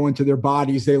start to grow into their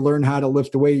bodies. They learn how to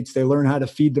lift weights. They learn how to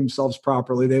feed themselves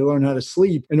properly. They learn how to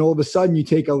sleep. And all of a sudden you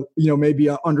take maybe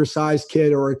an undersized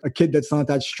kid or a kid that's not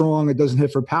that strong, it doesn't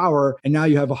hit for power. And now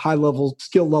you have a high level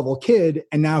skill level kid,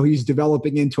 and now he's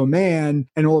developing into a man.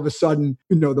 And all of a sudden,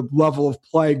 the level of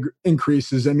play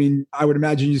increases. I mean, I would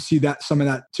imagine you see some of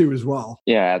that too as well.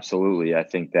 Yeah, absolutely. I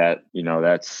think that,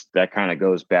 that kind of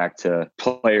goes back to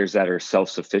players that are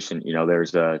self-sufficient.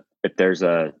 If there's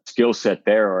a skill set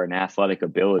there or an athletic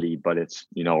ability, but it's,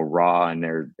 raw and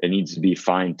it needs to be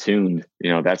fine tuned,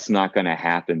 that's not going to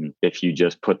happen if you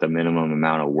just put the minimum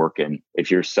amount of work in. If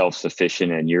you're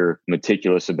self-sufficient and you're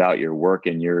meticulous about your work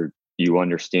and you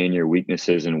understand your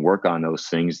weaknesses and work on those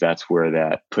things, that's where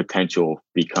that potential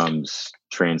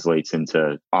translates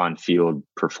into on-field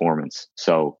performance.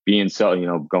 So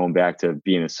going back to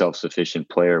being a self-sufficient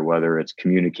player, whether it's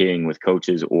communicating with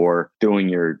coaches or doing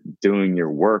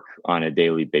your work on a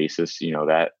daily basis,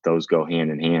 that those go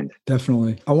hand in hand.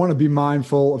 Definitely. I want to be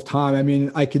mindful of time. I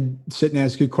mean, I could sit and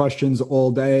ask you questions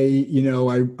all day.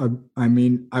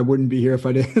 I wouldn't be here if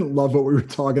I didn't love what we were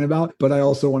talking about, but I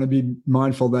also want to be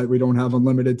mindful that we don't have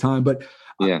unlimited time. But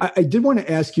yeah. I did want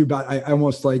to ask you about, I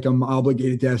almost like I'm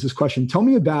obligated to ask this question. Tell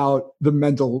me about the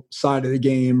mental side of the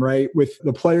game, right? With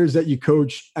the players that you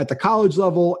coach at the college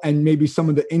level and maybe some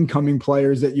of the incoming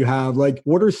players that you have. Like,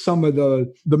 what are some of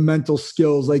the mental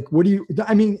skills? Like,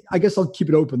 I guess I'll keep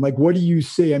it open. Like, what do you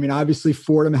see? I mean, obviously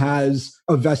Fordham has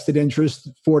a vested interest.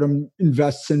 Fordham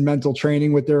invests in mental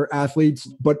training with their athletes.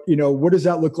 But, what does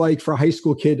that look like for a high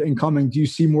school kid incoming? Do you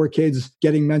see more kids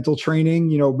getting mental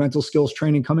training, mental skills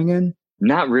training coming in?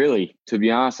 Not really. To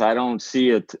be honest, I don't see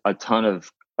a ton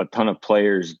of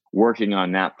players working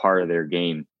on that part of their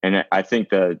game. And I think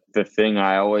the thing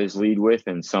I always lead with,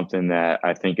 and something that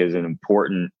I think is an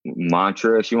important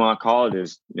mantra, if you want to call it,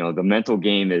 is, the mental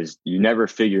game is, you never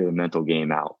figure the mental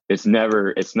game out. It's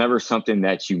never something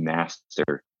that you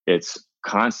master. It's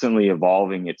constantly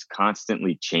evolving. It's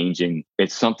constantly changing.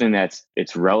 It's something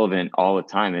it's relevant all the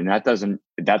time. And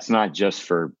that's not just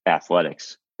for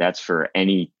athletics. That's for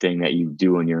anything that you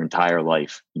do in your entire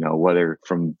life, whether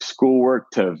from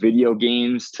schoolwork to video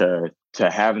games to to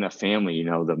having a family,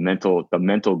 the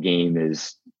mental game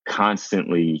is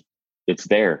constantly, it's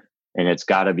there, and it's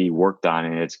got to be worked on,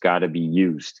 and it's got to be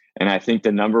used. And I think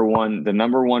the number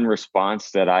one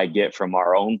response that I get from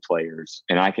our own players,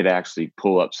 and I could actually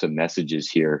pull up some messages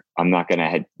here. I'm not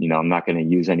going to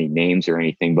use any names or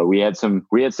anything, but we had some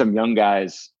young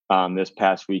guys this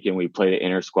past weekend. We played at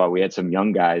inter squad. We had some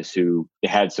young guys who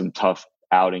had some tough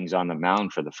outings on the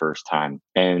mound for the first time.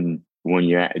 And when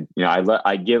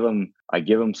I give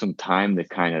them some time to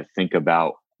kind of think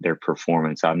about their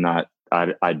performance. I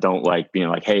don't like being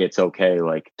like, hey, it's okay,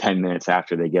 like 10 minutes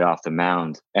after they get off the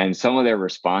mound. And some of their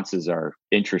responses are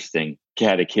interesting. I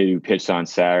had a kid who pitched on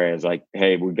Saturday. I was like,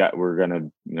 hey, we're gonna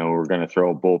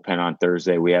throw a bullpen on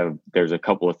Thursday. There's a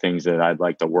couple of things that I'd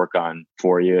like to work on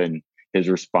for you. And his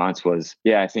response was,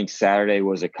 yeah, I think Saturday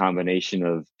was a combination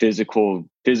of physical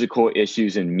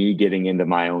issues and me getting into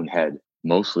my own head,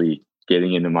 mostly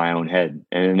getting into my own head.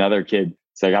 And another kid,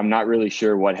 it's like, I'm not really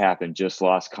sure what happened, just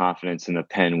lost confidence in the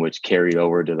pen, which carried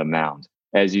over to the mound.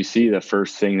 As you see, the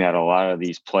first thing that a lot of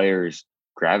these players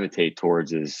gravitate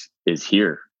towards is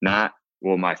here. Not,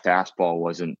 well, my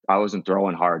fastball I wasn't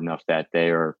throwing hard enough that day,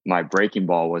 or my breaking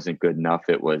ball wasn't good enough.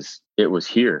 It was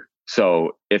here.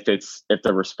 So if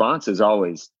the response is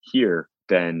always here,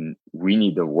 then we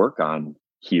need to work on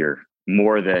here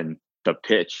more than the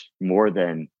pitch, more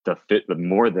than the fit,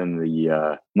 more than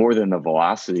the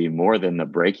velocity, more than the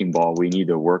breaking ball. We need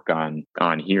to work on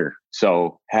here.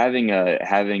 So having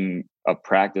a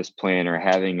practice plan, or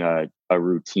having a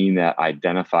routine that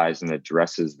identifies and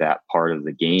addresses that part of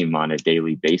the game on a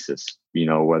daily basis,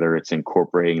 whether it's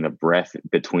incorporating the breath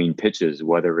between pitches,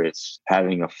 whether it's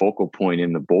having a focal point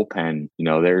in the bullpen,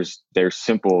 there's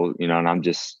simple, and I'm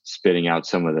just spitting out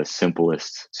some of the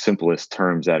simplest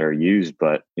terms that are used.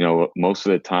 But, most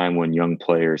of the time when young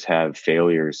players have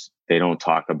failures, they don't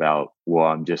talk about, well,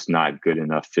 I'm just not good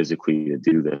enough physically to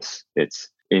do this. It's,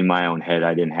 in my own head,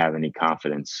 I didn't have any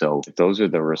confidence. So those are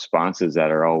the responses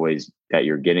that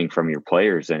you're getting from your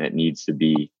players, and it needs to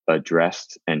be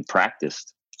addressed and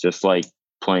practiced, just like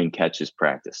playing catch is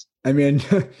practiced. I mean,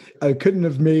 I couldn't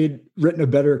have written a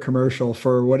better commercial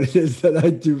for what it is that I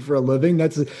do for a living.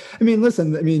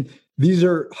 These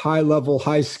are high-level,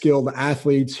 high-skilled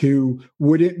athletes who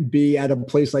wouldn't be at a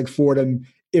place like Fordham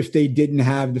if they didn't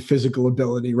have the physical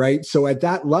ability, right? So at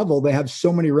that level, they have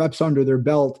so many reps under their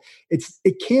belt.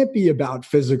 It can't be about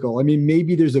physical. I mean,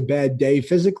 maybe there's a bad day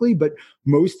physically, but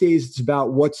most days it's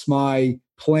about, what's my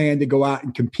plan to go out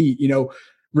and compete?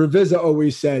 Ravizza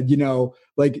always said,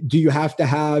 do you have to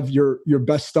have your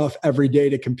best stuff every day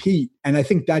to compete? And I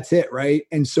think that's it, right?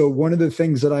 And so one of the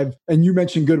things that and you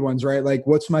mentioned good ones, right? Like,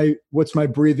 what's my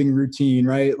breathing routine,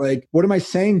 right? Like, what am I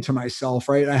saying to myself,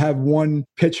 right? I have one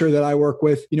pitcher that I work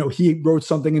with, he wrote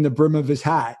something in the brim of his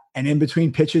hat, and in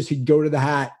between pitches, he'd go to the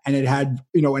hat and it had,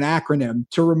 an acronym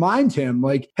to remind him,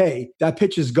 like, hey, that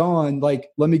pitch is gone. Like,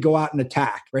 let me go out and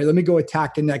attack, right? Let me go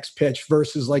attack the next pitch,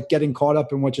 versus like getting caught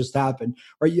up in what just happened,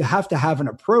 right? You have to have an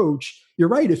approach. You're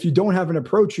right. If you don't have an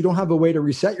approach, you don't have a way to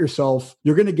reset yourself,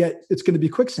 it's going to be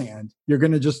quicksand. You're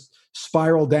going to just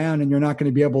spiral down, and you're not going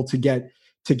to be able to get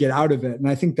out of it. And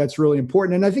I think that's really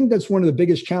important. And I think that's one of the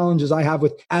biggest challenges I have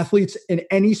with athletes in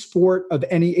any sport of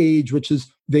any age, which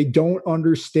is they don't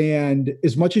understand,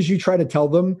 as much as you try to tell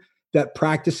them that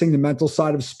practicing the mental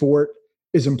side of sport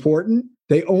is important,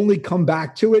 they only come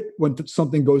back to it when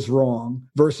something goes wrong,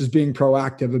 versus being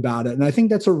proactive about it. And I think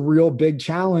that's a real big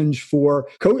challenge for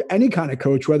any kind of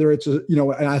coach, whether it's an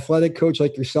athletic coach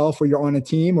like yourself, or you're on a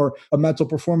team, or a mental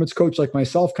performance coach like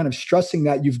myself, kind of stressing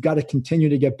that you've got to continue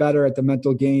to get better at the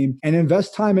mental game and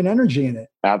invest time and energy in it.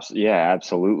 Yeah,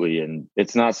 absolutely. And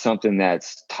it's not something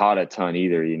that's taught a ton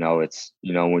either. It's,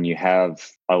 when you have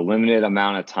a limited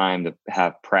amount of time to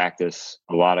have practice,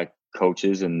 a lot of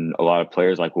coaches and a lot of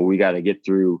players like, well, we got to get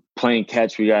through playing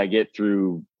catch, we got to get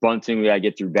through bunting, we got to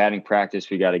get through batting practice,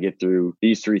 we got to get through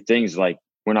these three things. Like,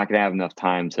 we're not going to have enough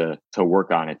time to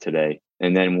work on it today.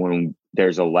 And then when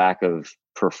there's a lack of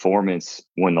performance,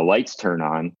 when the lights turn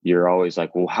on, you're always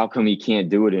like, well, how come he can't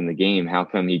do it in the game? How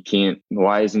come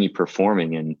why isn't he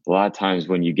performing? And a lot of times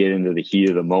when you get into the heat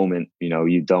of the moment,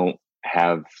 you don't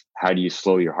have, how do you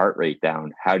slow your heart rate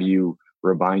down? How do you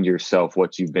remind yourself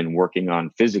what you've been working on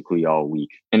physically all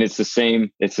week? And it's the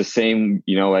same, as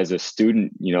a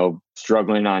student,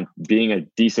 struggling on being a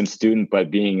decent student, but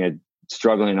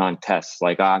struggling on tests.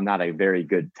 Like, I'm not a very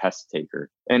good test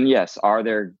taker. And yes, are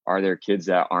there kids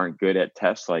that aren't good at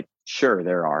tests? Like, sure,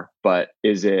 there are, but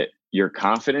is it your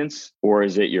confidence, or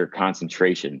is it your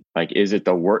concentration? Like, is it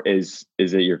is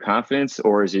it your confidence,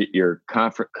 or is it your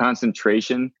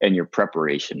concentration and your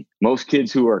preparation? Most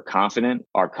kids who are confident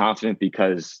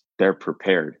because they're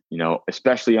prepared,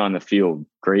 especially on the field.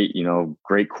 Great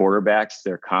quarterbacks.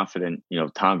 They're confident.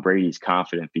 Tom Brady's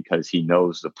confident because he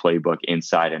knows the playbook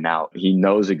inside and out. He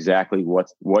knows exactly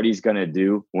what he's going to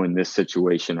do when this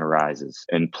situation arises.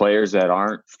 And players that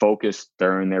aren't focused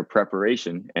during their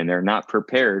preparation and they're not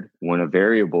prepared when a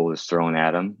variable is thrown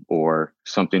at them or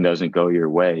something doesn't go your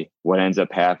way, what ends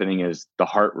up happening is the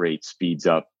heart rate speeds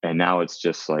up. And now it's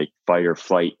just like fight or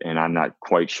flight. And I'm not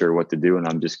quite sure what to do. And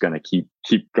I'm just going to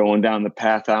keep going down the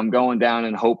path I'm going down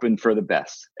and hoping for the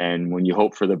best. And when you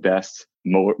hope for the best,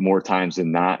 more times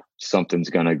than not, something's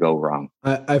going to go wrong.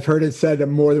 I've heard it said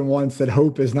more than once that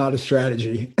hope is not a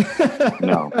strategy.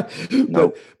 No.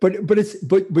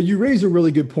 But you raise a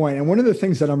really good point. And one of the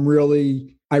things that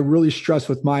I really stress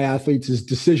with my athletes is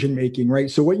decision making,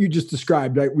 right? So what you just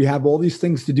described, right? We have all these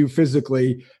things to do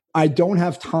physically. I don't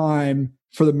have time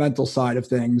for the mental side of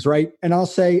things, right? And I'll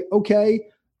say, okay,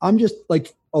 I'm just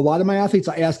like a lot of my athletes,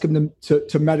 I ask them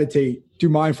to meditate, do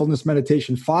mindfulness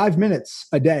meditation, 5 minutes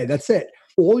a day. That's it.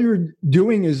 All you're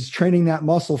doing is training that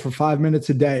muscle for 5 minutes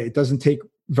a day. It doesn't take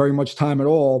very much time at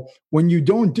all. When you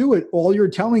don't do it, all you're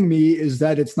telling me is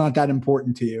that it's not that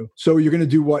important to you. So you're going to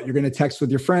do what? You're going to text with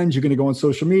your friends. You're going to go on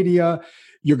social media.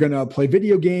 You're going to play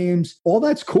video games. All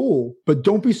that's cool. But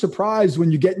don't be surprised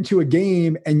when you get into a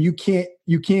game and you can't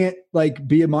like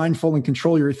be mindful and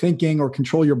control your thinking or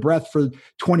control your breath for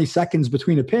 20 seconds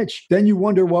between a pitch. Then you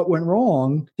wonder what went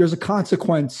wrong. There's a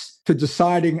consequence to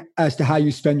deciding as to how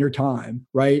you spend your time,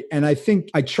 right? And I think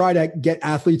I try to get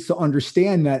athletes to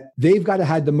understand that they've got to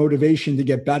have the motivation to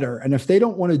get better. And if they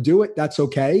don't want to do it, that's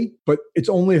okay, but it's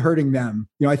only hurting them.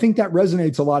 I think that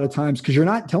resonates a lot of times because you're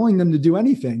not telling them to do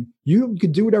anything. You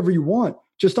could do whatever you want.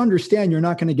 Just understand you're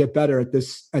not going to get better at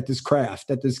this craft,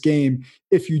 at this game,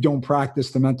 if you don't practice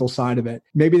the mental side of it.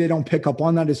 Maybe they don't pick up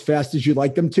on that as fast as you'd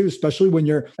like them to, especially when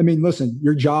listen,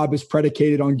 your job is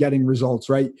predicated on getting results,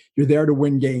 right? You're there to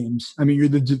win games. You're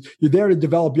there to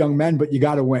develop young men, but you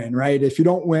got to win, right? If you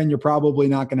don't win, you're probably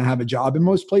not going to have a job in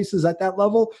most places at that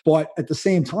level. But at the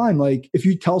same time, like if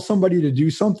you tell somebody to do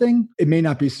something, it may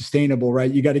not be sustainable, right?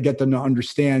 You got to get them to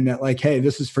understand that like, hey,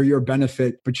 this is for your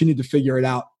benefit, but you need to figure it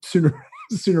out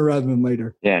sooner rather than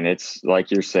later. Yeah. And it's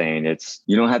like you're saying,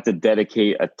 you don't have to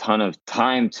dedicate a ton of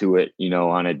time to it,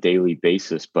 on a daily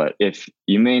basis. But if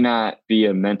you may not be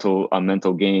a mental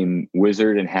game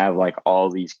wizard and have like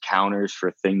all these counters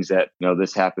for things that,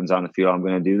 this happens on the field, I'm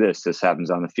going to do this. This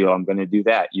happens on the field, I'm going to do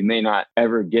that. You may not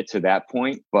ever get to that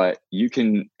point, but you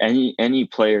can, any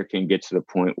player can get to the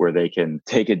point where they can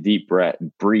take a deep breath,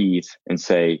 breathe and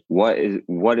say, what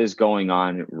is going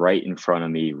on right in front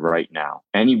of me right now?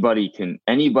 Anybody can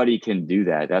do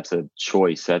that. That's a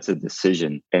choice. That's a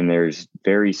decision. And there's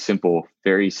very simple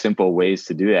ways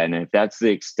to do that. And if that's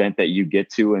the extent that you get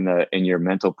to in your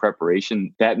mental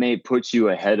preparation, that may put you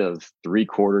ahead of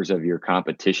 3/4 of your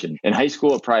competition. In high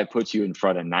school, it probably puts you in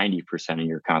front of 90% of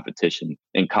your competition.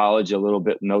 In college, a little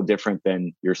bit no different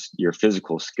than your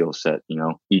physical skill set.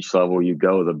 Each level you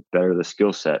go, the better the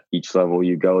skill set. Each level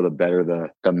you go, the better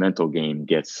the mental game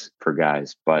gets for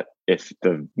guys. But if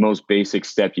the most basic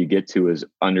step you get to is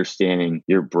understanding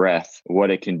your breath,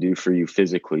 what it can do for you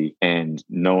physically, and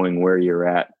knowing where you're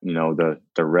at,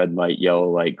 the red light, yellow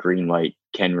light, green light,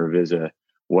 Ken Ravizza,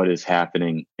 what is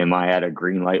happening? Am I at a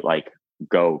green light? Like,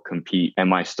 go compete.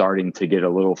 Am I starting to get a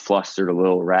little flustered, a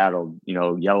little rattled?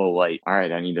 Yellow light. All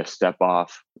right, I need to step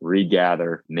off,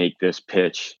 regather, make this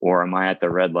pitch. Or am I at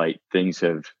the red light? Things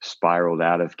have spiraled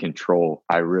out of control.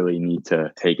 I really need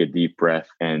to take a deep breath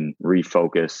and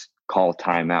refocus, call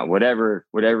timeout,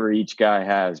 whatever each guy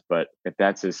has. But if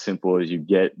that's as simple as you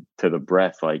get to the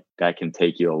breath, like that can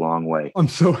take you a long way. I'm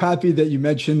so happy that you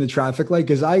mentioned the traffic light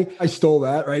because I stole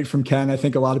that right from Ken. I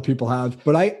think a lot of people have,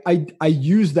 but I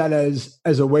use that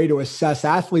as a way to assess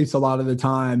athletes a lot of the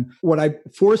time. What I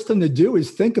force them to do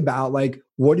is think about like,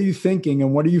 what are you thinking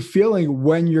and what are you feeling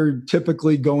when you're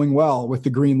typically going well with the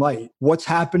green light? What's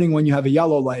happening when you have a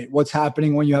yellow light? What's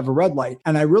happening when you have a red light?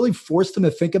 And I really force them to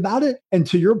think about it. And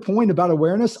to your point about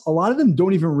awareness, a lot of them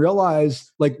don't even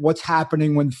realize like what's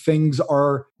happening when things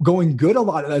are going good a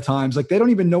lot of the times. Like they don't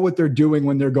even know what they're doing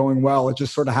when they're going well. It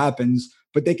just sort of happens.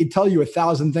 But they can tell you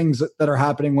 1,000 things that are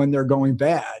happening when they're going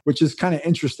bad, which is kind of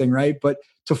interesting, right? But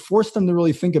to force them to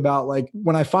really think about like,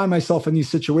 when I find myself in these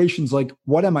situations, like,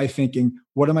 what am I thinking?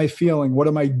 What am I feeling? What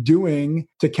am I doing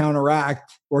to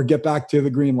counteract or get back to the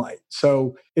green light?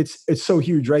 So it's so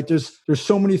huge, right? There's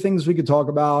so many things we could talk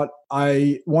about.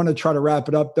 I want to try to wrap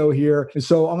it up though here. And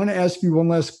so I'm going to ask you one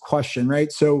last question,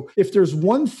 right? So if there's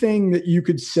one thing that you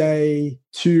could say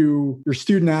to your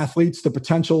student athletes, the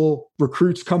potential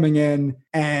recruits coming in,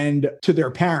 and to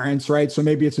their parents, right? So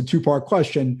maybe it's a 2-part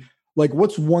question. like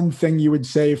what's one thing you would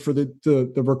say for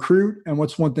the recruit, and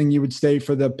what's one thing you would say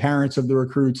for the parents of the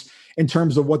recruits in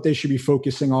terms of what they should be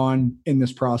focusing on in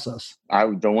this process?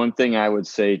 The one thing I would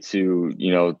say to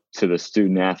the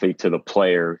student athlete, to the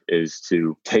player, is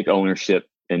to take ownership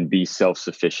and be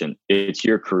self-sufficient. It's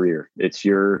your career. It's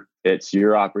your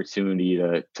opportunity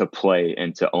to play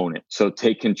and to own it. So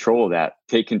take control of that.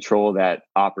 Take control of that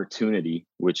opportunity,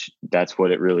 which that's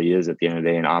what it really is at the end of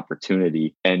the day, an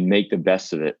opportunity, and make the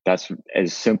best of it. That's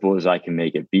as simple as I can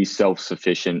make it. Be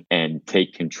self-sufficient and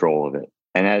take control of it.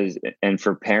 And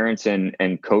for parents and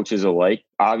coaches alike,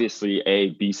 obviously,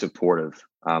 be supportive.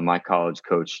 My college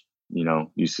coach,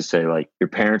 used to say, like, your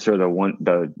parents are the one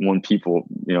people,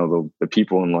 the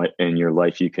people in your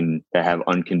life that have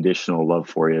unconditional love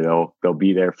for you. They'll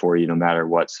be there for you no matter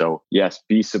what. So yes,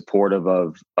 be supportive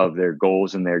of their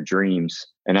goals and their dreams.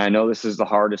 And I know this is the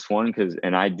hardest one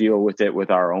and I deal with it with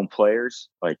our own players.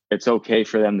 Like, it's okay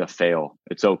for them to fail.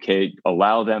 It's okay.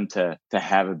 Allow them to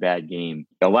have a bad game.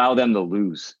 Allow them to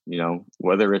lose,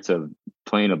 whether it's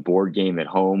playing a board game at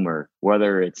home or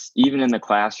whether it's even in the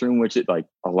classroom,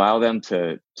 allow them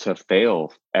to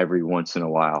fail every once in a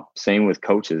while. Same with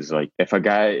coaches. Like, if a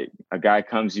guy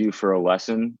comes to you for a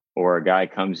lesson, or a guy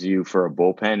comes to you for a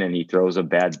bullpen and he throws a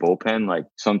bad bullpen, like,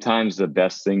 sometimes the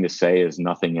best thing to say is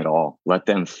nothing at all. Let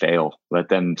them fail, let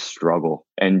them struggle,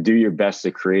 and do your best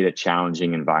to create a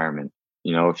challenging environment.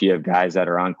 If you have guys that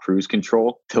are on cruise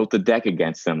control, tilt the deck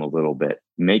against them a little bit.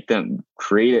 Make them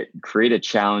create a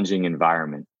challenging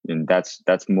environment. And that's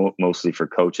mostly for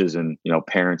coaches and,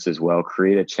 parents as well.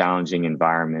 Create a challenging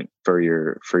environment for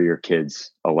your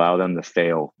kids. Allow them to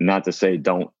fail. Not to say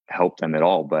don't help them at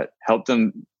all, but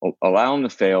allow them to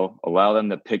fail, allow them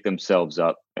to pick themselves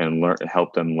up and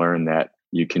help them learn that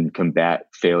you can combat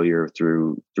failure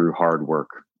through hard work.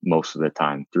 Most of the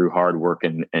time, through hard work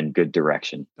and good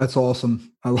direction. That's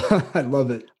awesome. I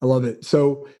love it. I love it.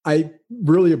 So I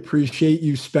really appreciate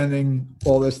you spending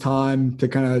all this time to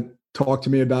kind of talk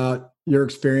to me about your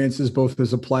experiences, both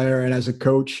as a player and as a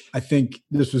coach. I think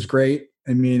this was great.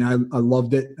 I mean, I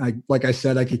loved it. Like I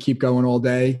said, I could keep going all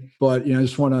day, but I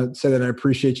just want to say that I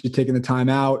appreciate you taking the time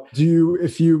out.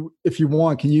 If you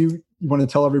want, you want to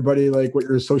tell everybody like what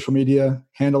your social media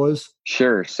handle is?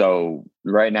 Sure. So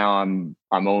right now I'm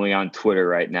only on Twitter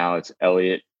right now. It's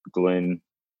Elliot Glynn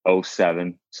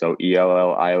 07. So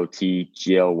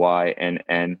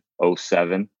ELLIOTGLYNN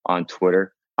 07 on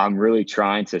Twitter. I'm really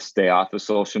trying to stay off of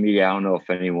social media. I don't know if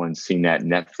anyone's seen that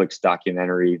Netflix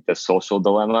documentary, The Social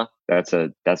Dilemma.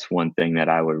 That's one thing that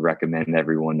I would recommend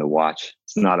everyone to watch.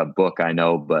 It's not a book, I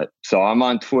know, but so I'm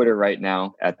on Twitter right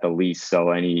now at the least.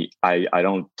 So I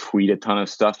don't tweet a ton of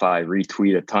stuff. I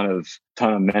retweet a ton of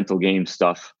mental game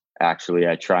stuff. Actually,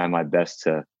 I try my best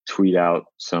to tweet out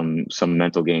some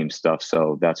mental game stuff.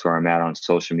 So that's where I'm at on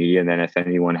social media. And then if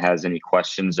anyone has any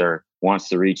questions or wants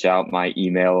to reach out, my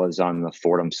email is on the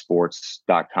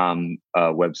fordhamsports.com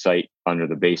website under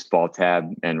the baseball tab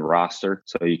and roster.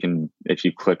 So you can, if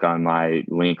you click on my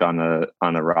link on the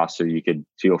roster, you could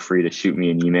feel free to shoot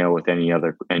me an email with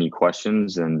any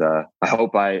questions. And I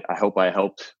hope I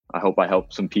helped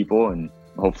some people, and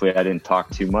hopefully I didn't talk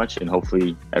too much, and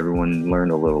hopefully everyone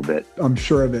learned a little bit. I'm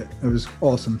sure of it. It was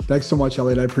awesome. Thanks so much,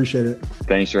 Elliot. I appreciate it.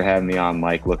 Thanks for having me on,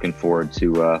 Mike. Looking forward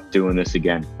to doing this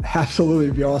again. Absolutely.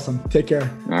 It'd be awesome. Take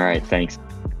care. All right. Thanks.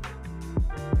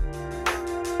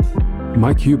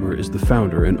 Mike Huber is the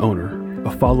founder and owner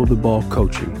of Follow the Ball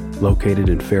Coaching, located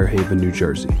in Fairhaven, New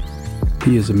Jersey.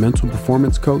 He is a mental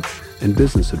performance coach and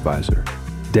business advisor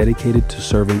dedicated to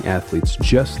serving athletes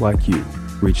just like you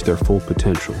reach their full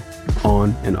potential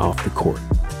on and off the court.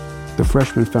 The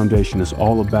Freshman Foundation is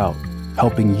all about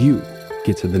helping you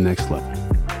get to the next level.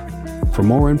 For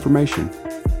more information,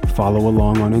 follow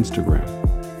along on Instagram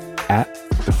at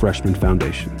the Freshman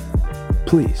Foundation.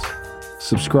 Please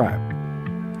subscribe,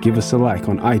 give us a like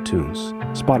on iTunes,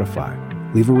 Spotify,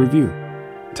 leave a review,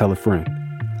 tell a friend.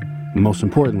 Most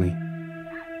importantly,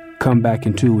 come back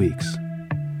in 2 weeks,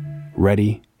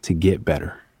 ready to get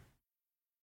better.